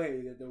no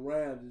way that the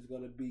Rams is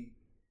gonna beat.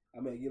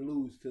 You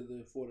lose to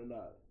the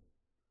 49ers.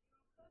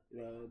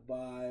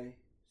 By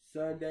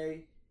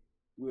Sunday,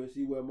 we'll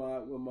see where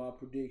my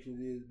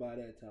predictions is by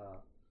that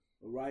time.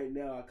 But right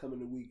now, I come in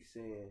the week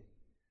saying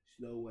there's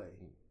no way.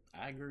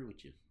 I agree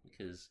with you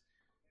because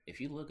if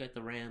you look at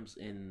the Rams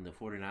and the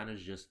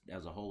 49ers just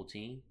as a whole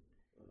team,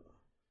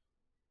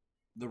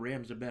 the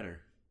Rams are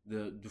better.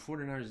 The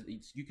 49ers,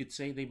 you could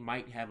say they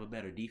might have a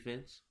better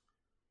defense,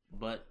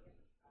 but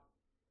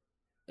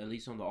at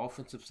least on the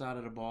offensive side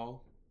of the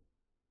ball,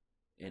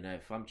 and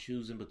if I'm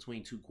choosing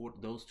between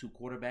those two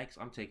quarterbacks,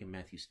 I'm taking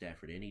Matthew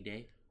Stafford any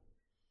day.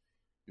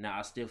 Now,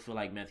 I still feel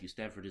like Matthew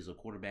Stafford is a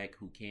quarterback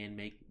who can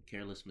make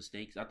careless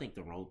mistakes. I think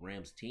the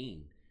Rams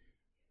team,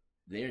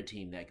 they're a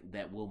team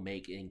that will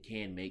make and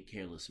can make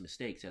careless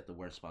mistakes at the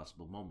worst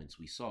possible moments.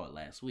 We saw it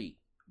last week,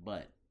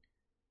 but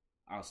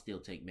I'll still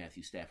take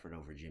Matthew Stafford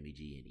over Jimmy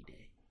G any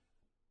day.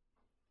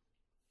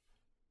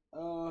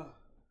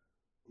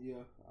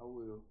 Yeah, I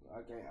will.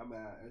 I can't. I mean,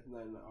 it's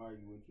nothing to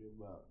argue with you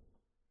about.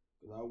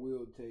 Because I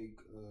will take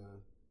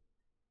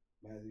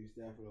Matthew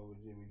Stafford over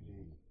Jimmy G.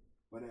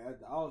 But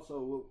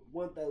also,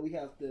 one thing we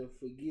have to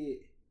forget,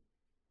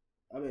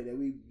 I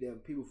mean,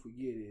 that people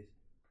forget is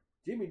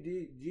Jimmy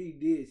G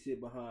did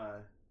sit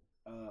behind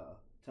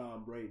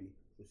Tom Brady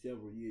for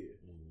several years.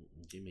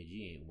 Jimmy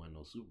G ain't won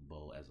no Super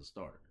Bowl as a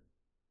starter.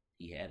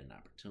 He had an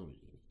opportunity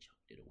and he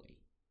choked it away.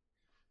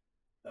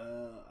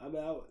 I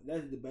mean,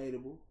 that's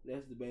debatable.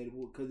 That's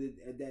debatable because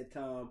at that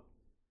time,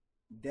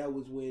 that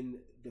was when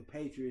the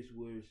Patriots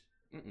was.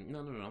 No.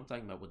 I'm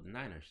talking about with the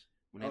Niners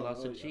when they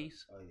lost to the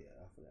Chiefs. Oh yeah,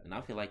 I forgot. And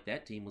I feel like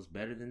that team was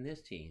better than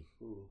this team.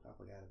 Ooh, I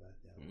forgot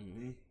about that.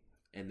 Mm-hmm.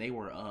 And they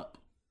were up.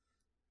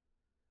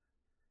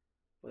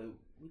 But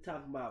we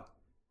talking about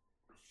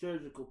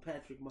surgical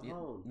Patrick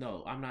Mahomes.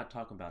 No, I'm not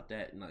talking about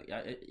that. No,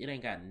 it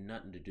ain't got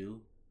nothing to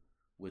do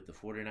with the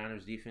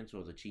 49ers defense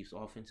or the Chiefs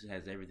offense. It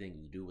has everything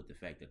to do with the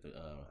fact that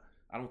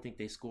I don't think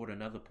they scored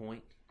another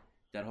point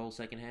that whole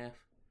second half.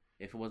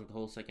 If it wasn't the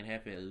whole second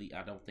half, at least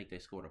I don't think they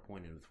scored a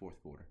point in the fourth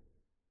quarter,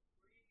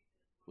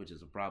 which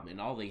is a problem.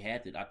 And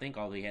I think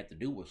all they had to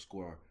do was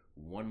score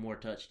one more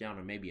touchdown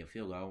or maybe a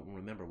field goal. I don't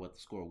remember what the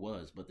score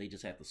was, but they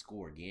just had to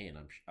score again,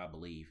 I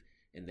believe,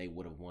 and they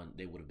would have won.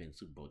 They would have been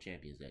Super Bowl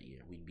champions that year.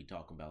 We'd be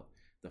talking about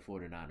the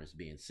 49ers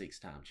being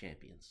 6-time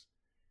champions.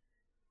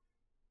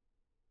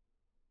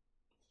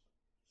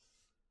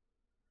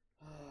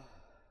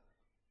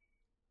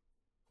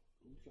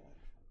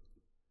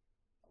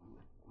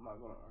 I'm not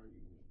gonna argue.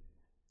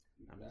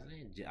 I'm just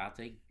saying, I'll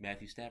take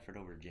Matthew Stafford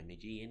over Jimmy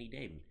G any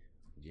day.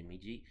 Jimmy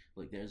G,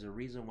 look, there's a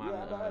reason why.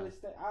 Yeah, I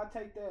understand. I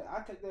take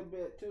that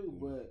bet too,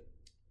 but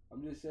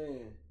I'm just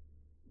saying,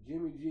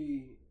 Jimmy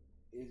G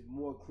is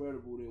more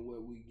credible than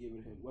what we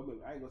giving him. Well,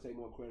 I ain't gonna say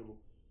more credible.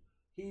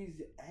 He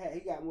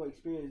got more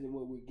experience than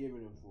what we're giving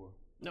him for.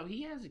 No,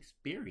 he has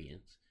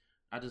experience.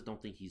 I just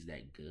don't think he's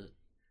that good.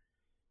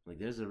 Like,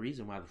 there's a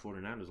reason why the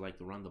 49ers like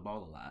to run the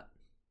ball a lot.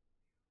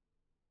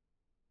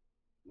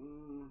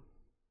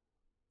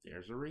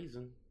 There's a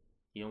reason.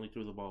 He only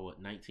threw the ball,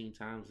 19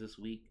 times this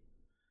week?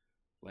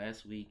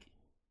 Last week,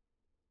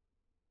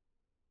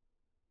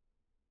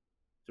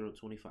 threw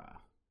 25.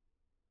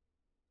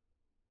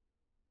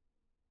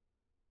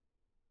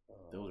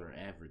 Those are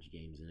average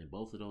games. And in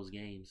both of those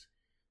games,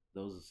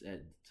 those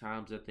at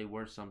times that they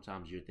were,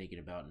 sometimes you're thinking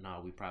about,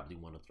 we probably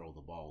want to throw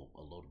the ball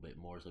a little bit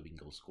more so we can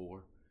go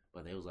score.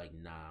 But they was like,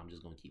 I'm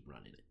just going to keep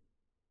running it.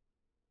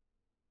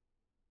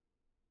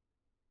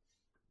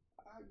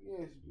 I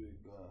guess,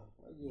 big guy.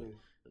 I guess.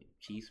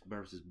 Chiefs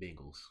versus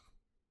Bengals.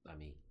 I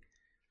mean,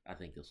 I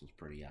think this was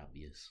pretty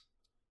obvious.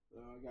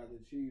 I got the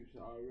Chiefs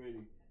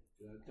already.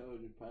 I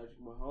told you,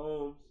 Patrick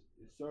Mahomes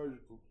is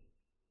surgical.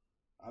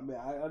 I mean,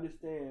 I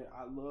understand.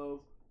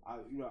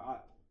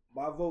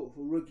 My vote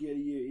for Rookie of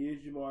the Year is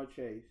Jamar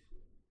Chase.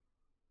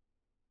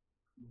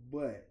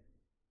 But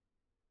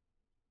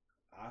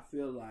I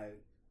feel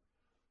like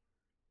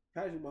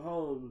Patrick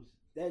Mahomes,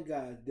 that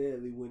guy's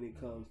deadly when it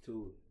comes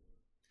to it.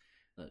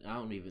 Look, I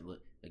don't even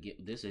look again.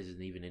 This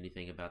isn't even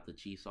anything about the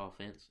Chiefs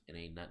offense. It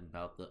ain't nothing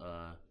about the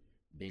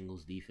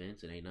Bengals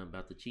defense. It ain't nothing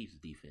about the Chiefs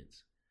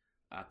defense.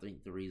 I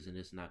think the reason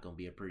it's not going to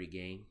be a pretty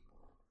game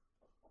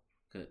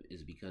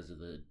is because of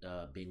the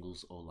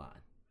Bengals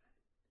O-line.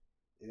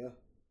 Yeah.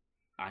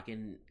 I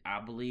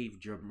believe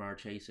Jamar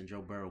Chase and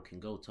Joe Burrow can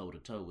go toe to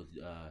toe with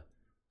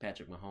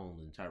Patrick Mahomes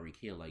and Tyreek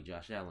Hill like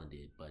Josh Allen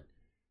did, but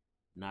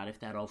not if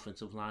that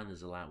offensive line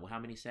is aligned. Well, how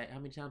many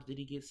times did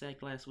he get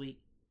sacked last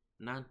week?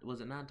 9? Was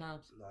it 9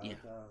 times? 9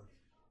 times.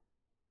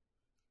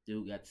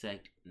 Dude got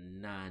sacked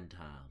 9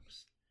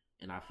 times,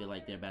 and I feel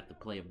like they're about to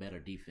play a better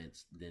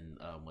defense than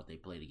what they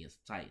played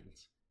against the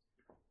Titans.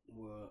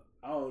 Well,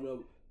 I don't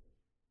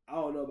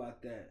know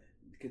about that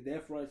because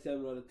that front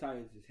seven of the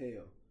Titans is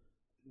hell.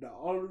 The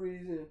only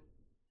reason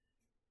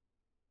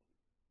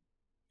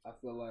I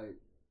feel like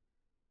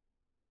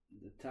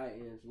the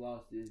Titans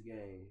lost this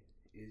game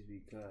is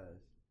because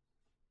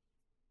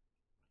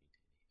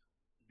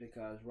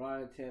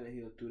Ryan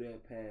Tannehill threw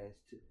that pass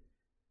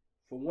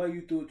for one,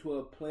 you threw it to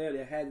a player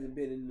that hasn't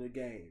been in the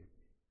game.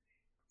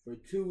 For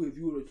two, if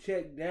you would have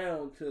checked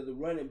down to the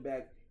running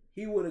back,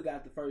 he would have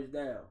got the first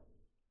down.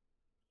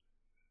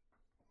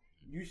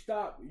 You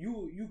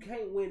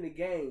can't win the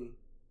game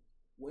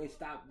when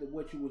stop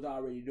what you was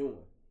already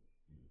doing.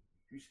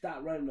 You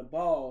stop running the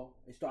ball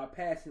and start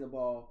passing the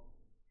ball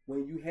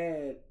when you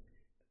had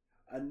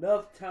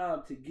enough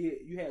time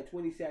you had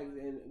 20 seconds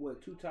and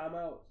 2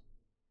 timeouts.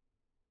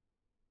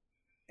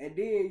 And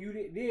then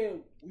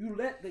you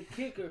let the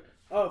kicker,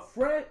 a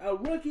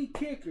rookie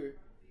kicker,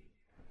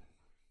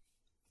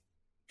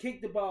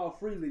 kick the ball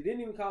freely.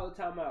 Didn't even call a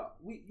timeout.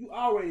 You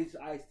already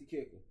iced the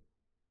kicker.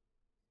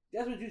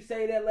 That's what you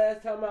say that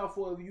last timeout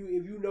for. If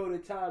you know the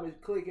time is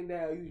clicking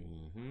down,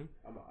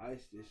 I'm gonna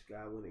ice this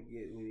guy when it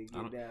get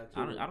down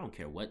to it. I don't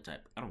care what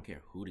type. I don't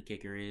care who the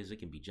kicker is. It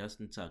can be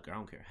Justin Tucker. I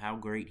don't care how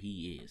great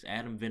he is.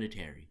 Adam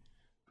Vinatieri,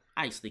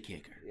 ice the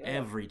kicker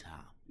every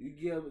time. You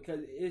give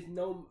because it's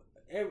no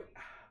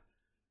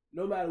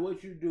matter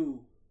what you do,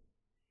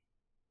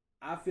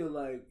 I feel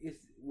like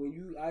it's when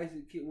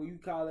you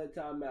call that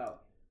timeout,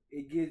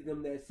 it gives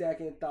them that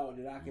second thought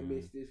that I can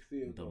miss this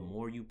field goal. The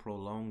more you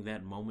prolong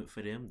that moment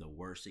for them, the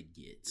worse it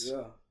gets.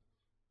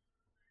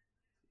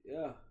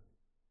 Yeah.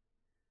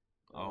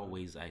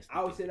 Always ice.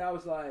 I was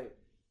like,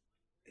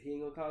 he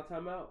ain't gonna call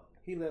timeout.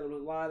 He let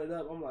him line it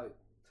up. I'm like,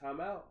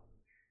 timeout.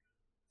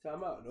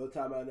 No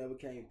timeout never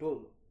came.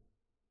 Boom.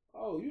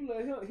 Oh, you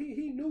let him.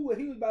 He knew what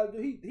he was about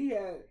to do. He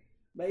had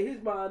made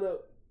his mind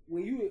up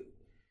when you.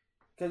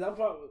 Because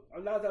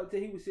I'm not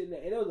talking. He was sitting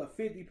there, and it was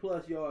a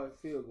 50+ yard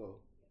field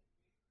goal.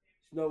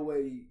 There's no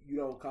way you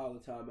don't call a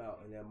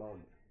timeout in that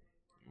moment.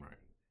 Right.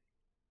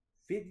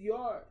 50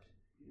 yards.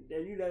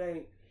 Then that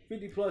ain't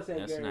 50+ ain't That's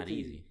guaranteed. not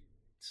easy.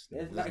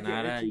 That's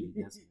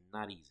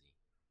not easy.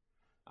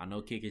 I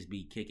know kickers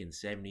be kicking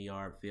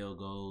 70-yard field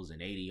goals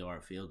and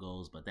 80-yard field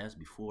goals, but that's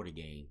before the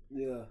game.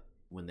 Yeah.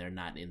 When they're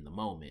not in the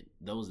moment,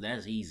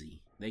 that's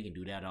easy. They can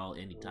do that all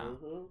anytime,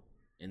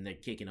 and they're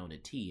kicking on a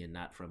tee and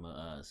not from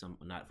a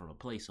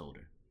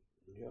placeholder.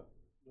 Yeah.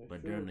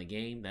 But during the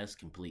game, that's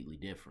completely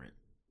different.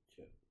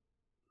 Sure.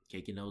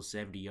 Kicking those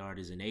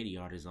 70-yarders and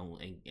 80-yarders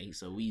ain't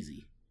so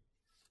easy.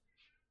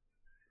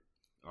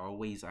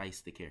 Always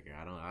ice the kicker.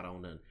 I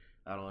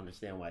don't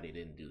understand why they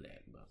didn't do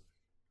that, but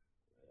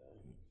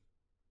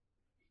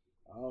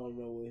I don't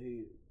know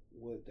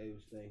what they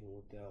was thinking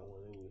with that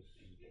one. It was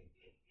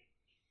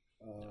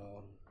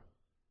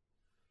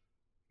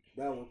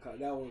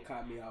that one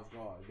caught me off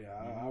guard. Yeah,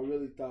 I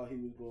really thought he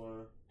was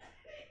going.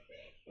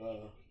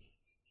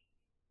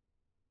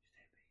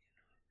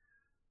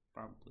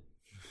 Probably.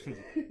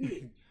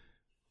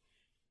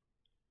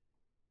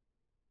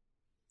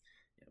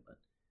 Yeah, but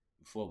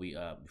before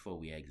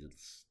we exit,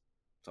 let's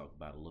talk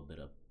about a little bit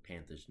of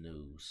Panthers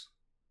news.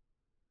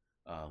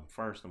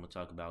 First, I'm gonna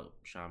talk about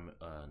Sean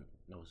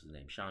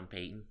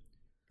Payton.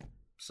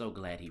 So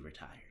glad he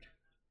retired.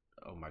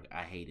 Oh my!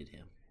 I hated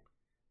him.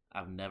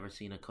 I've never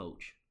seen a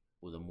coach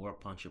with a more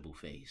punchable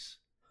face.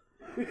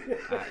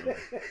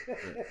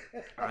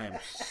 I am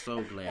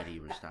so glad he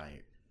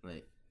retired.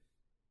 Like,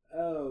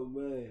 oh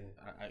man!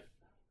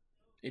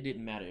 It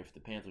didn't matter if the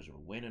Panthers were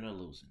winning or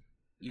losing.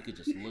 You could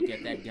just look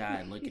at that guy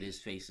and look at his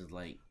face and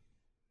like,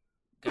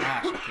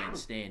 gosh, I can't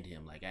stand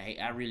him. Like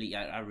I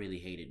really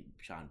hated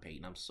Sean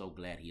Payton. I'm so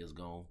glad he is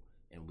gone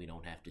and we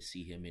don't have to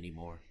see him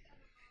anymore.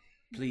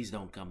 Please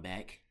don't come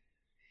back.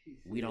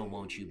 We don't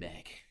want you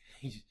back.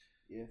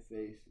 Your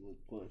face was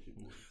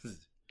punchable.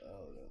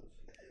 Oh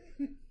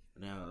no.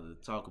 Now to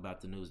talk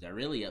about the news that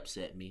really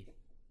upset me.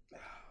 Oh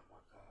my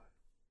God.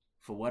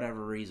 For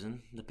whatever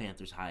reason, the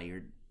Panthers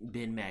hired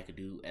Ben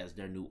McAdoo as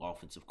their new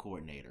offensive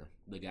coordinator.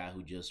 The guy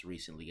who just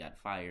recently got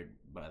fired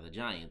by the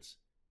Giants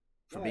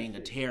for being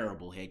a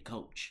terrible head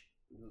coach.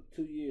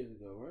 2 years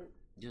ago, right?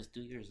 Just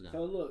 2 years ago.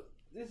 So look,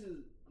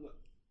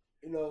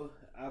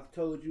 I've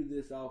told you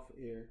this off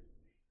air.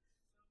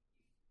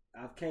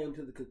 I've came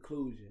to the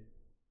conclusion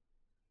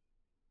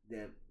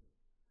that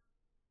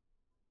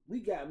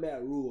we got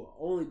Matt Rule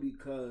only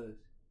because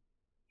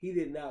he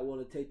did not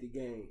want to take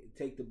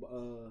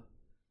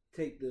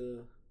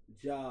the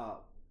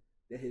job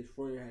that his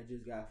friend had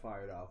just got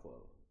fired off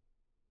of.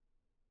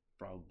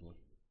 Probably.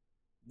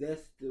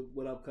 That's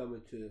what I'm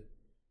coming to.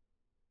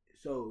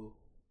 So,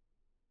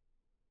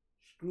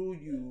 screw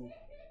you,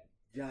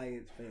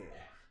 Giants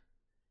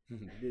fans.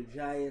 The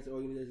Giants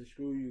organization,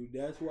 screw you.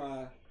 That's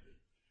why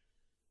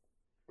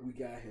we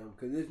got him.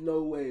 Because there's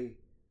no way.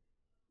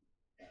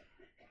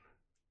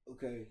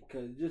 Okay,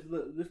 because just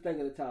think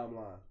of the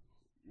timeline.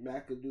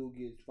 McAdoo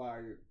gets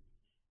fired.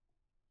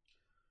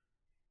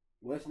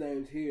 What's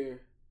name's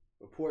here.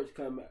 Reports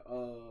come.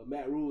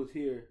 Matt Rule is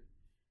here.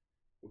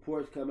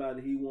 Reports come out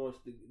that he wants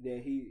to.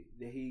 That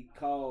he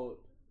called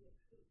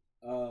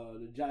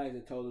the Giants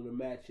and told him to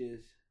match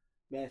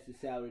the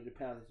salary the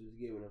Panthers was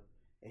giving him,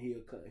 and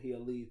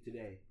he'll leave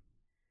today.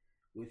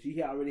 Which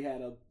he already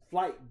had a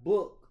flight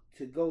booked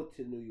to go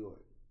to New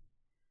York.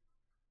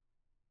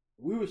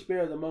 We were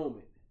spared the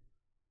moment.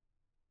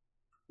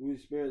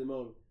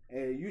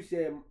 And you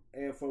said,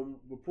 and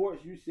from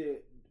reports, you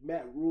said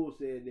Matt Rule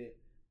said that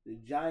the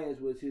Giants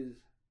was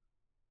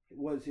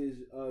his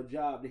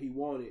job that he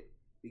wanted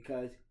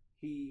because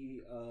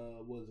he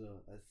was an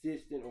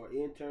assistant or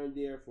intern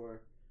there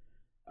for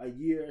a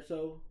year or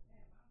so.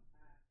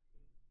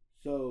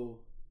 So,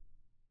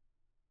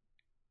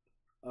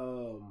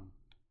 so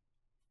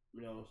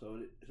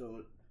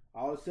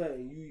all of a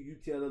sudden you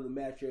tell them to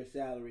match your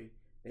salary.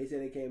 They say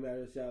they can't match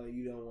your salary.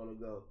 You don't want to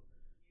go.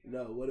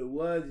 No, what it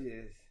was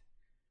is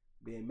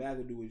Ben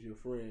McAdoo was your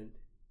friend.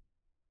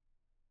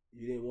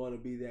 You didn't want to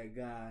be that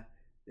guy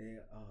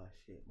that, oh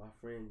shit, my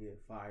friend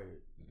get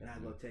fired and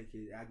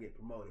I get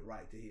promoted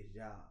right to his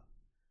job.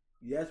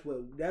 That's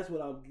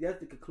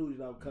the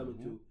conclusion I'm coming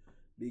to,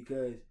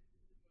 because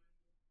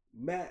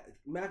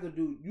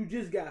McAdoo, you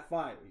just got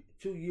fired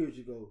 2 years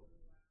ago.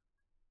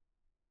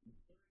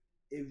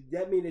 If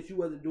that means that you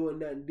wasn't doing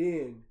nothing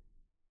then,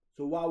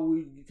 so why would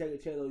we take a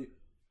chance on you?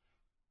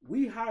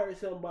 We hired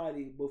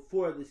somebody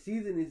before the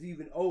season is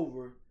even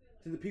over,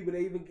 to the people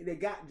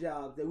that got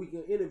jobs that we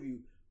can interview.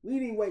 We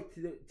didn't wait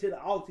to the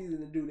off season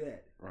to do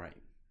that. Right.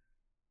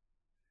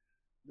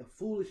 The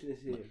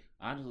foolishness here.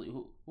 Honestly,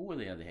 who were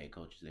the other head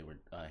coaches? They were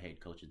head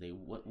coaches.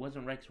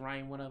 Wasn't Rex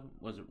Ryan one of them?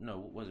 Was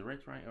it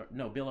Rex Ryan?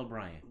 No, Bill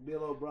O'Brien.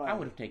 Bill O'Brien. I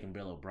would have taken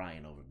Bill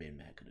O'Brien over Ben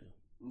McAdoo.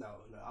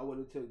 No, I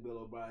wouldn't have took Bill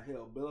O'Brien.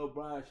 Hell, Bill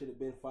O'Brien should have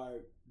been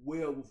fired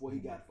well before he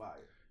got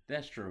fired.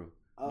 That's true.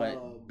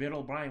 But Bill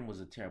O'Brien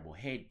was a terrible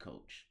head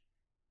coach.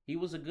 He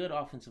was a good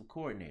offensive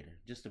coordinator,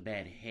 just a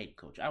bad head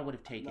coach. I would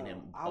have taken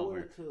him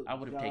over. I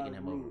would have taken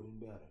him over.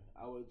 Better.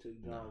 I would have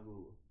taken John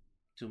Gruden.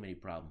 Too many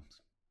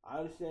problems. I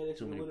understand that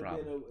too many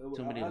problems.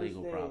 Too many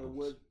legal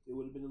problems. It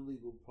would have been a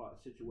legal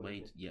situation.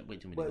 Way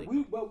too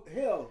many. But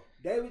hell,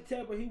 David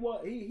Tepper, he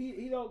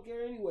don't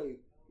care anyway.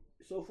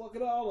 So fuck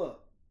it all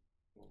up.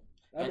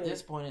 At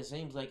this point, it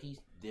seems like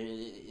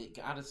it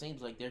kind of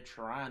seems like they're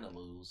trying to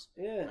lose.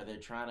 Yeah. Or they're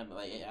trying to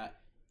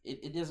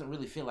it doesn't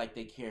really feel like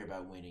they care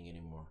about winning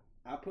anymore.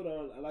 I put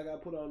on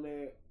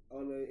their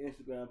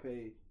Instagram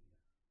page.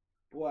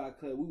 Boy,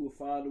 we will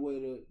find a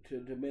way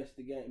to mess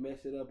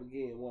it up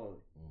again, won't we?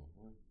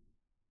 Mm-hmm.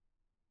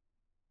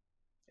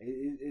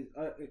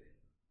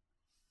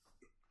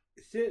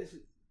 Since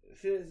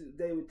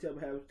David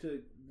Tepper has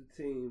took the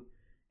team,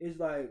 it's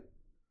like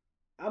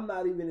I'm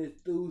not even as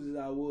enthused as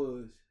I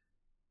was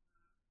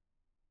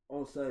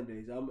on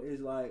Sundays.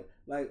 It's like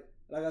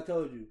I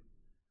told you,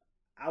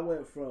 I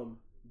went from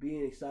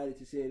being excited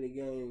to see the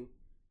game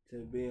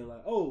to being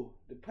like, oh,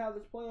 the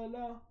Panthers playing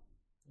now.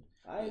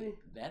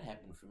 That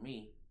happened for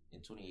me in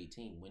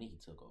 2018 when he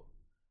took over.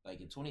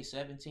 Like in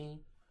 2017,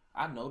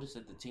 I noticed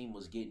that the team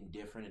was getting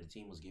different and the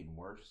team was getting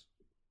worse.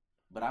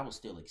 But I was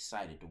still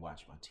excited to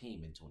watch my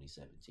team in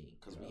 2017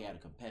 because we had a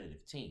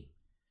competitive team.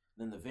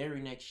 Then the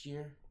very next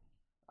year,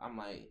 I'm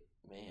like,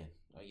 man,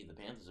 the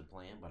Panthers are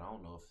playing, but I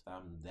don't know if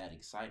I'm that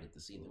excited to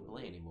see them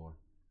play anymore.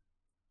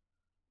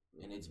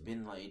 And it's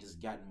been like, it has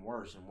gotten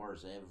worse and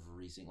worse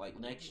every single, like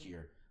next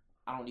year,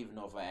 I don't even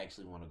know if I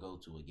actually want to go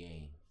to a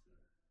game.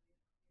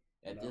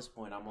 At this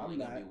point, I'm only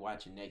going to be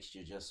watching next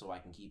year just so I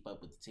can keep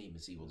up with the team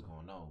and see what's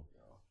going on.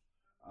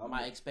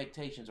 My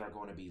expectations are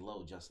going to be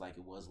low, just like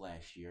it was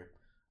last year.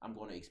 I'm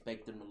going to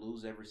expect them to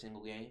lose every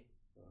single game.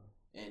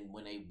 And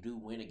when they do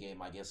win a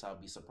game, I guess I'll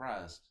be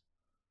surprised.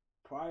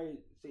 See,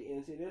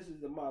 this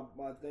is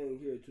my thing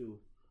here, too.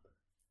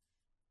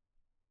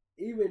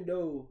 Even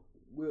though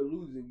we're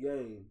losing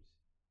games,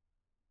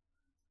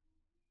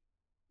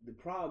 the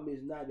problem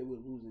is not that we're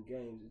losing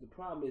games. The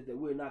problem is that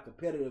we're not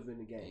competitive in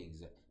the game.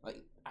 Exactly.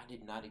 Like, I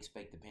did not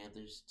expect the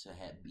Panthers to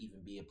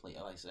even be a play.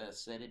 Like I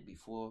said it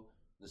before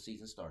the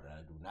season started.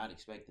 I do not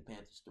expect the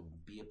Panthers to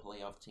be a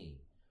playoff team.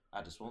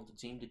 I just want the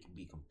team to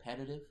be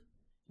competitive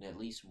and at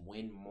least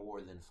win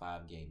more than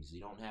 5 games. You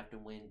don't have to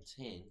win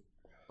 10,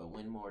 but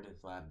win more than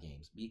 5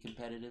 games. Be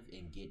competitive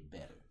and get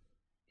better.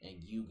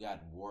 And you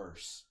got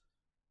worse.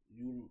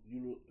 You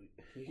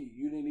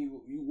didn't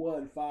even. You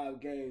won 5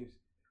 games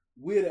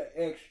with an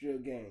extra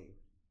game.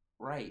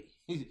 Right.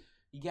 You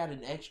got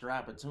an extra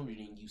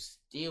opportunity and you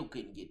still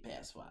couldn't get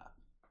past 5.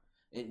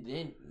 And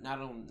then not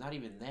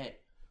even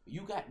that,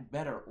 you got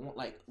better on,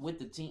 like with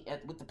the team,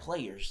 with the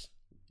players,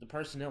 the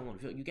personnel on the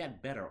field. You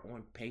got better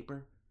on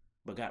paper,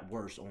 but got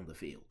worse on the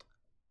field.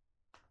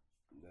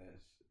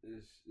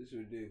 It's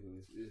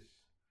ridiculous.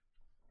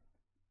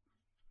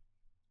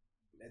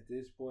 At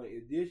this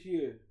point, this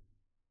year,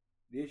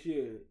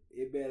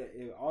 it better.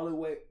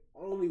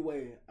 Only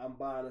way I'm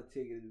buying a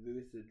ticket is if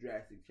it's a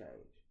drastic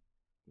change.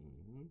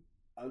 Mm-hmm.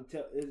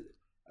 It's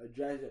a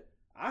drastic.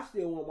 I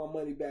still want my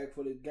money back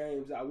for the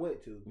games I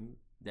went to.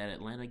 That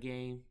Atlanta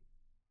game,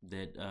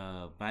 that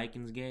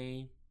Vikings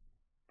game,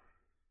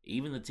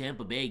 even the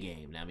Tampa Bay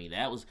game. I mean,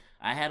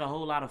 I had a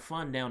whole lot of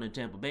fun down in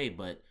Tampa Bay,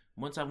 but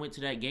once I went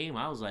to that game,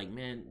 I was like,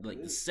 man,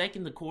 like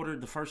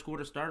the first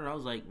quarter started, I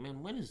was like,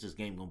 man, when is this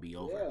game gonna be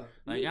over? Yeah.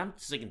 Like, I'm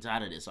sick and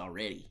tired of this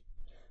already.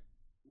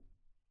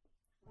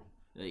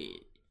 I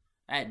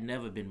had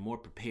never been more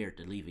prepared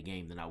to leave a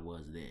game than I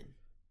was then.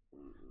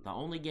 The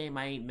only game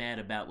I ain't mad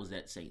about was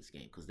that Saints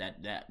game because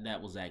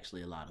that was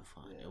actually a lot of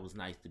fun. Yeah. It was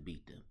nice to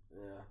beat them.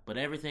 Yeah. But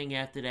everything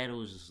after that, it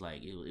was just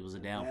like it was a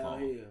downfall.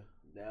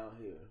 Down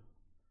here.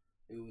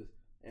 It was,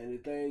 and the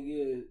thing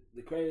is,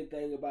 the crazy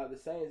thing about the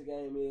Saints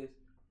game is,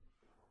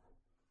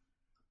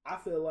 I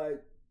feel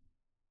like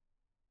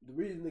the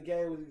reason the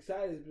game was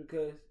exciting is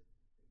because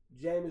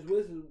Jameis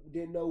Winston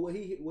didn't know what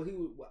he was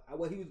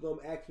going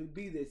to actually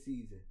be this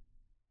season.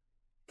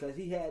 Right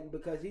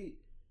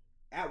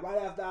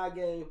after our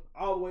game,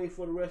 all the way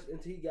for the rest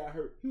until he got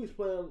hurt, he was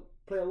playing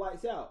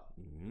lights out.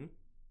 Mm-hmm.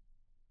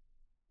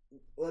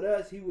 With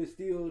us, he was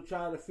still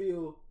trying to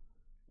feel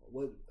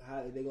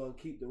how they gonna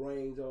keep the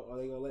reins on, are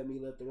they gonna let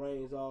the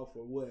reins off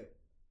or what?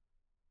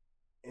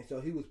 And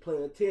so he was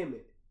playing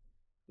timid.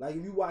 Like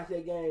if you watch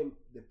that game,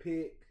 the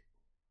pick,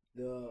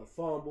 the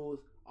fumbles,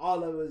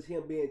 all of it was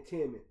him being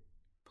timid,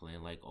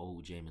 playing like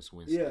old Jameis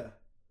Winston. Yeah,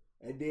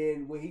 and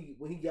then when he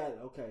got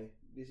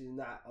this is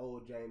not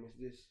old Jameis,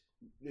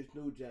 this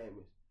new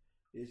Jameis,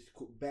 this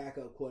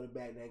backup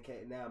quarterback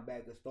now I'm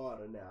back a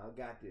starter now. I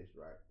got this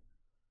right.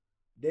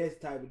 This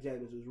type of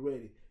Jameis was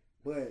ready,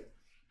 but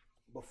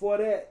before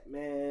that,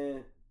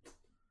 man,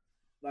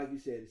 like you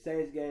said, the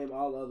Saints game,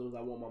 all the other ones,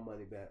 I want my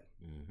money back.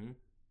 Mm-hmm.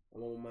 I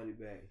want my money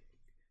back.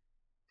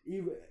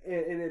 Even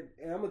and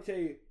I'm gonna tell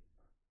you,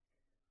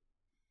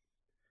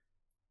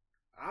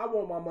 I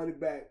want my money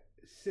back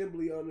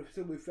simply on the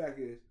simple fact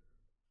is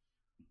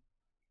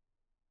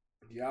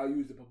y'all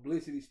used the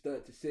publicity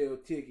stunt to sell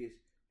tickets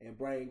and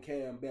bring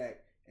Cam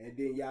back, and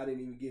then y'all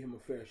didn't even give him a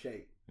fair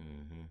shake.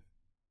 Mm-hmm.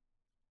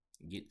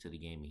 Get to the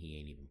game and he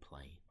ain't even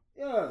playing.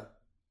 Yeah,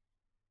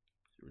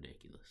 It's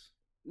ridiculous.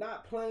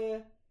 not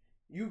playing.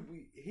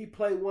 He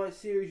played one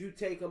series, you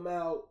take him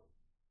out.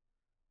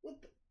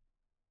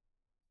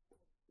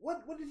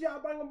 What did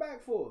y'all bring him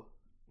back for?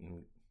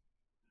 Mm.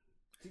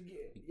 To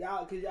get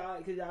y'all, cause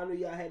y'all knew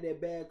y'all had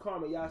that bad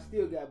karma. Y'all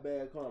still got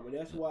bad karma.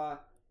 That's why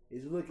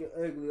it's looking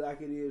ugly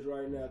like it is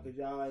right now. Cause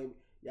y'all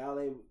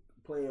ain't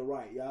playing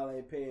right. Y'all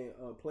ain't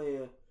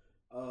playing.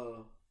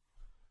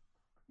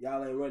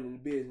 Y'all ain't running the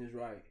business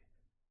right.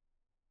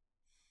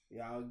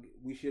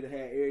 We should have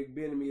had Eric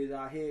Bieniemy as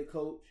our head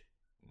coach.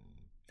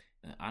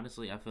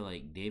 Honestly, I feel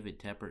like David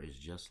Tepper is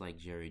just like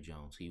Jerry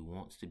Jones. He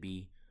wants to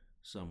be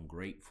some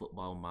great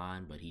football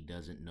mind, but he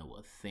doesn't know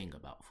a thing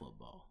about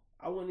football.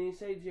 I wouldn't even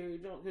say Jerry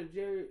Jones because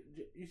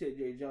you said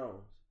Jerry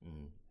Jones.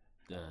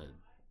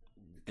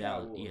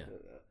 Dallas, yeah.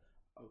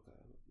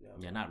 Okay.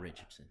 Yeah, not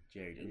Richardson.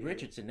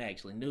 Richardson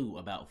actually knew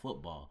about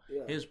football.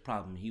 Yeah. His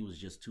problem, he was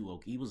just too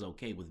okay. He was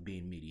okay with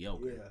being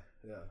mediocre.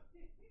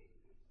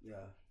 Yeah.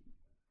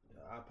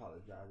 I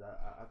apologize.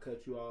 I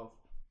cut you off.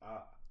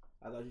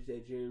 I thought you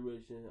said Jerry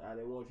Richardson. I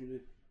didn't want you to.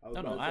 I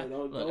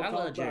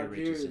love Jerry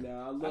Richardson.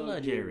 I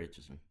love Jerry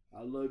Richardson.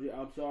 I love Jerry.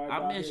 I'm sorry.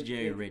 I miss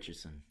Jerry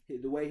Richardson.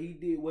 The way he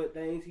did what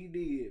things he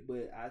did,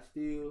 but I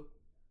still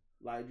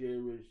like Jerry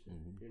Richardson.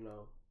 Mm-hmm. You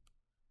know,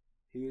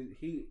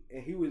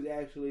 he was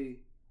actually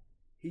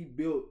he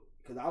built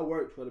because I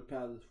worked for the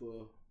Panthers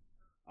for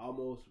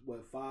almost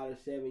 5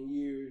 to 7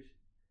 years,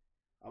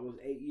 almost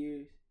 8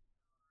 years,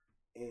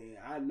 and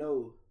I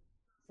know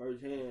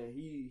firsthand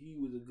he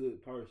was a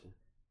good person.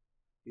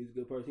 He's a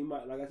good person. He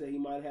might, like I said, he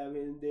might have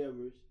his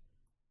endeavors,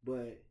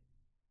 but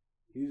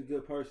he was a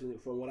good person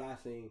from what I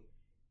seen.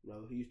 You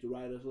know, he used to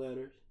write us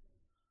letters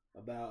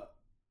about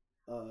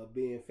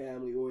being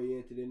family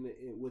oriented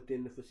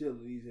within the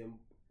facilities and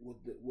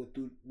with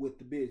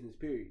the business.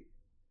 Period.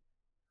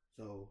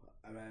 So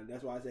I mean,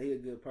 that's why I say he's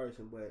a good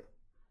person. But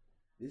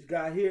this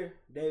guy here,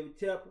 David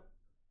Tepper,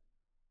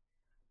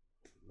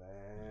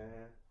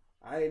 man,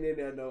 I ain't in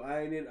there though.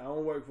 I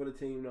don't work for the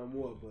team no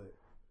more. But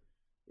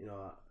you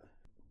know.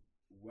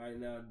 Right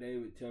now,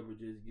 David Tepper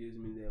just gives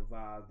me that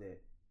vibe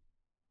that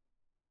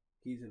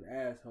he's an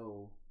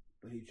asshole,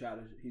 but he try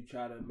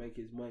to make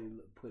his money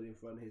put in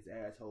front of his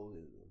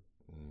assholism.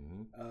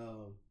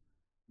 Mm-hmm.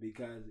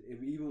 Because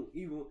if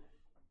even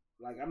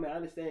like I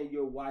understand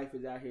your wife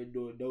is out here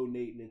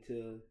donating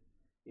into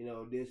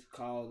this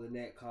cause and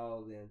that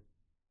cause and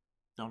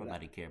don't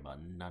nobody care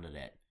about none of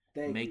that.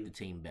 Make the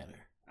team better.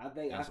 I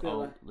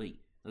feel like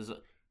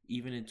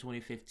even in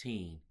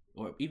 2015.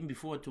 Or even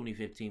before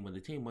 2015, when the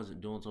team wasn't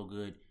doing so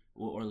good,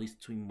 or at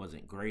least the team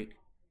wasn't great,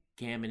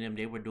 Cam and them,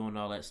 they were doing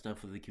all that stuff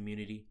for the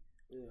community.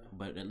 Yeah.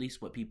 But at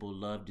least what people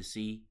loved to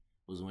see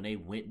was when they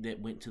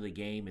went to the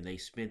game and they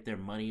spent their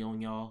money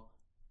on y'all,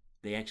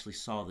 they actually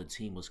saw the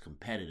team was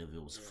competitive.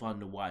 It was fun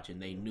to watch,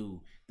 and they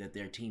knew that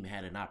their team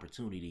had an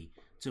opportunity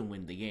to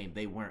win the game.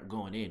 They weren't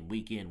going in,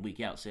 week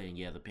out, saying,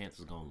 yeah, the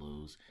Panthers going to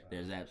lose. Right.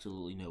 There's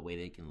absolutely no way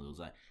they can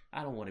lose.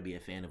 I don't want to be a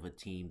fan of a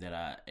team that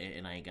I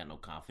ain't got no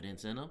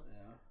confidence in them. Yeah.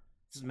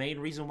 This is the main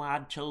reason why I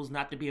chose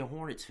not to be a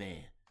Hornets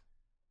fan.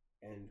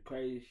 And the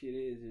crazy shit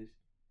is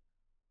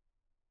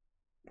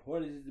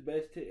Hornets is the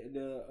best team.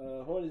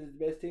 Hornets is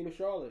the best team in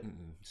Charlotte.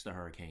 It's the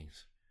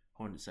Hurricanes.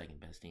 Hornets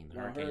second best team. The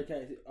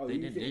Hurricanes. Oh, they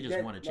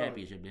just won a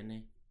championship, didn't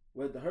they?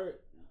 Well, the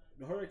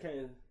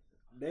Hurricanes,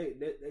 they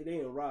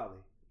in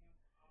Raleigh.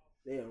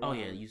 They in Raleigh. Oh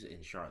yeah, you said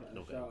in Charlotte.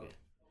 Okay.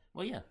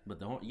 Well, yeah, but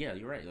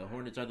you're right. The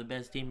Hornets are the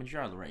best team in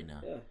Charlotte right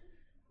now. Yeah,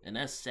 and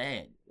that's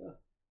sad. Yeah.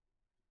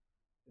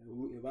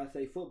 If I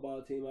say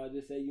football team, I'll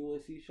just say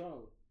UNC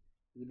Charlotte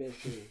is the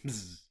best team.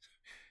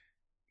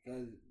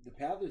 Because the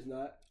Panthers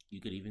not.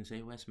 You could even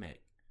say West Mac.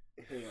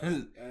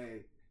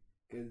 Hey,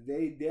 because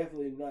they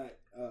definitely not.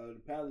 The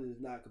Panthers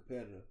is not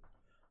competitive.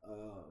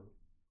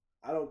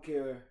 I don't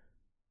care.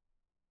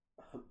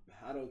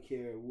 I don't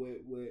care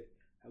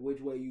which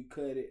way you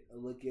cut it or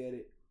look at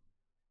it.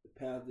 The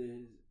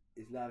Panthers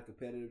is not a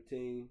competitive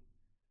team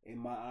in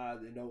my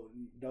eyes. It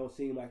don't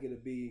seem like it'll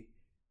be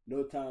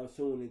no time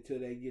soon until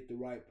they get the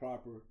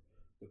proper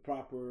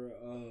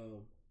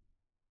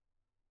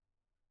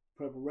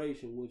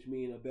preparation, which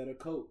means a better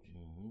coach.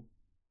 Mm-hmm.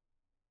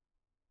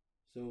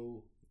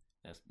 So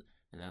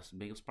that's the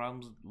biggest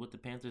problems with the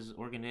Panthers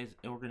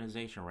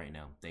organization right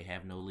now. They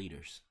have no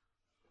leaders.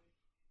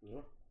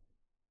 Yeah.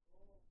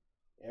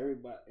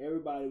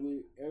 Everybody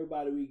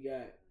we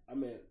got. I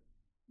mean,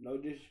 no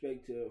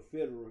disrespect to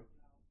Federer,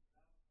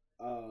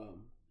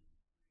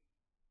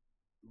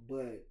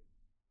 but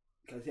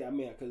because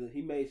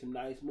he made some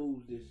nice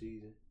moves this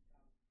season.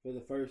 For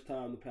the first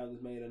time, the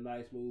Panthers made a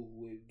nice move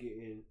with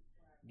getting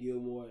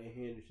Gilmore and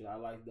Henderson. I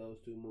like those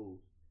two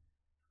moves.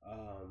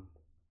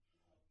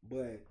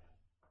 But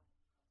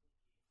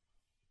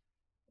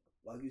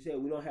like you said,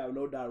 we don't have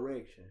no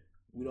direction.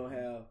 We don't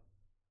have.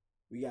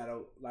 We gotta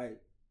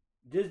like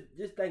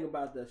just think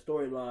about the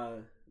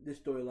storyline. This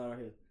storyline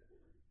here.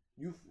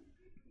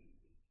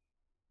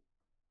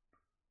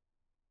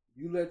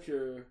 You let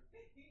your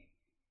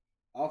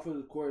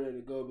offensive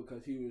coordinator go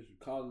because he was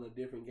calling a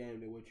different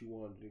game than what you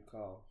wanted to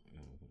call.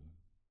 Mm-hmm.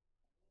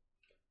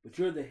 But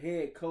you're the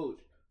head coach,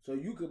 so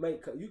you could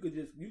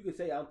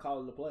say I'm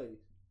calling the plays.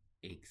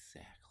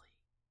 Exactly.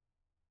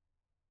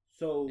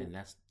 So and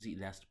that's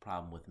the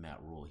problem with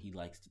Matt Rule. He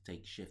likes to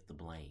shift the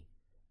blame.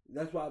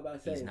 That's why I'm about to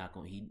say he's not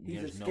going.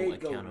 There's no scapegoater.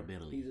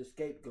 Accountability. He's a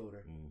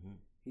scapegoater. Mm-hmm.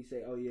 He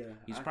say, "Oh yeah."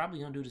 He's probably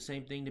gonna do the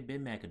same thing that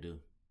Ben McAdoo.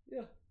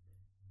 Yeah.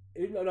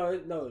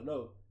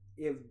 No.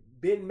 If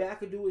Ben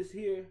McAdoo is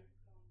here,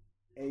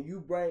 and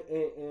you bring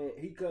and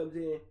he comes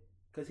in,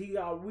 because we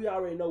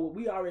already know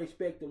we already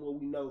expecting what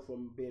we know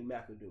from Ben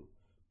McAdoo.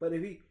 But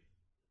if he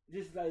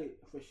just like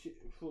for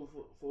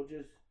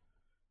just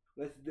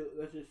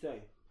let's just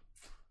say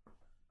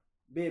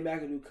Ben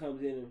McAdoo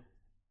comes in and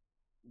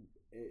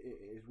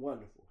it's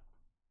wonderful.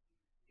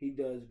 He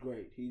does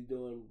great. He's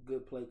doing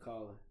good play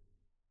calling,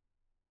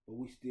 but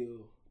we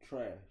still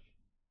trash.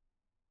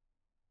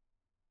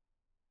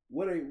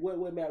 What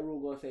Matt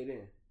Rule gonna say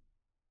then?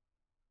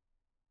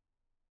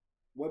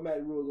 What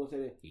Matt Rule gonna say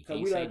then?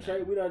 Because we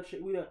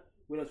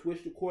done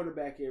switch the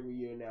quarterback every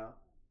year now.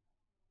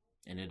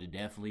 And it'd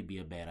definitely be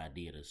a bad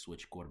idea to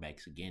switch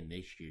quarterbacks again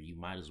this year. You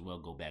might as well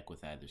go back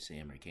with either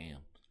Sam or Cam.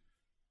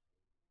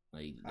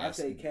 Like I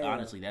say Cam.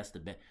 Honestly, that's the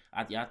best.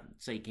 I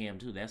say Cam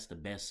too. That's the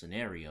best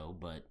scenario,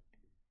 but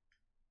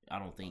I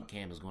don't think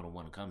Cam is going to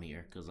want to come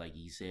here because, like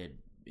he said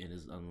in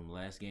his the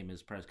last game of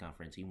his press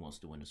conference, he wants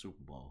to win the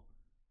Super Bowl.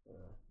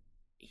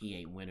 He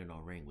ain't winning no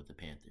ring with the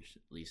Panthers,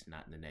 at least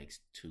not in the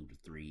next 2 to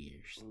 3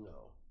 years.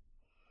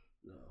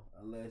 No,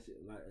 unless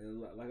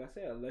like I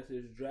said, unless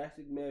there's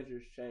drastic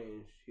measures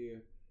changed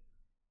here,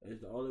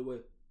 it's the only way.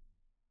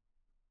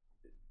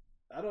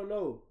 I don't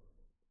know.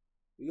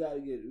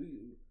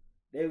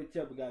 David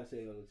Tepper got to sell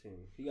the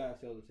team. He got to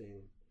sell the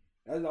team.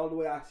 That's the only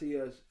way I see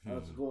us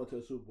going to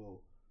a Super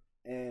Bowl.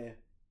 And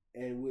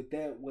with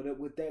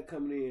that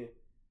coming in,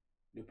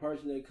 the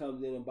person that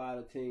comes in and buy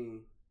the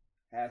team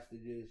has to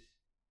just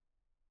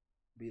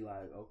be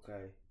like,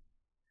 okay.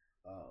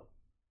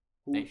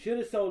 Who should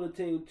have sold the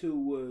team to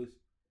was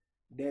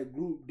that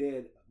group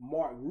that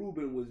Mark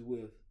Rubin was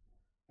with,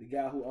 the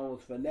guy who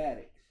owns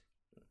Fanatics.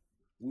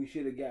 We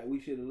should have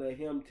let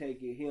him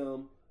take it.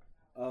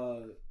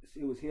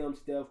 It was him,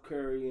 Steph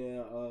Curry,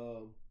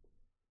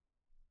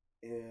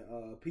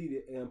 and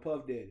Peter and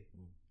Puff Daddy.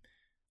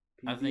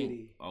 I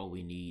think all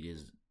we need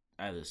is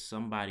either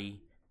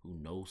somebody who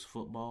knows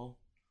football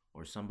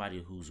or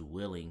somebody who's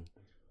willing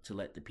to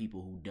let the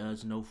people who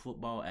does know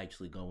football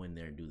actually go in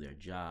there and do their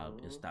job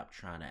and stop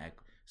trying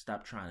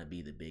to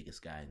be the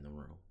biggest guy in the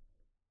room.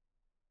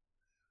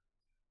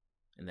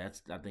 And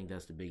I think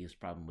that's the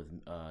biggest problem with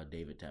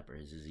David Tepper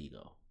is his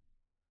ego.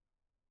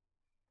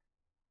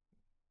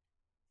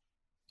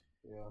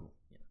 Yeah.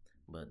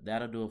 But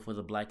that'll do it for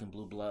the Black and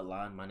Blue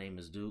Bloodline. My name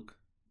is Duke.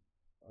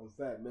 I'm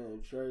Fat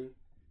Man Trey.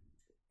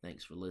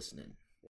 Thanks for listening.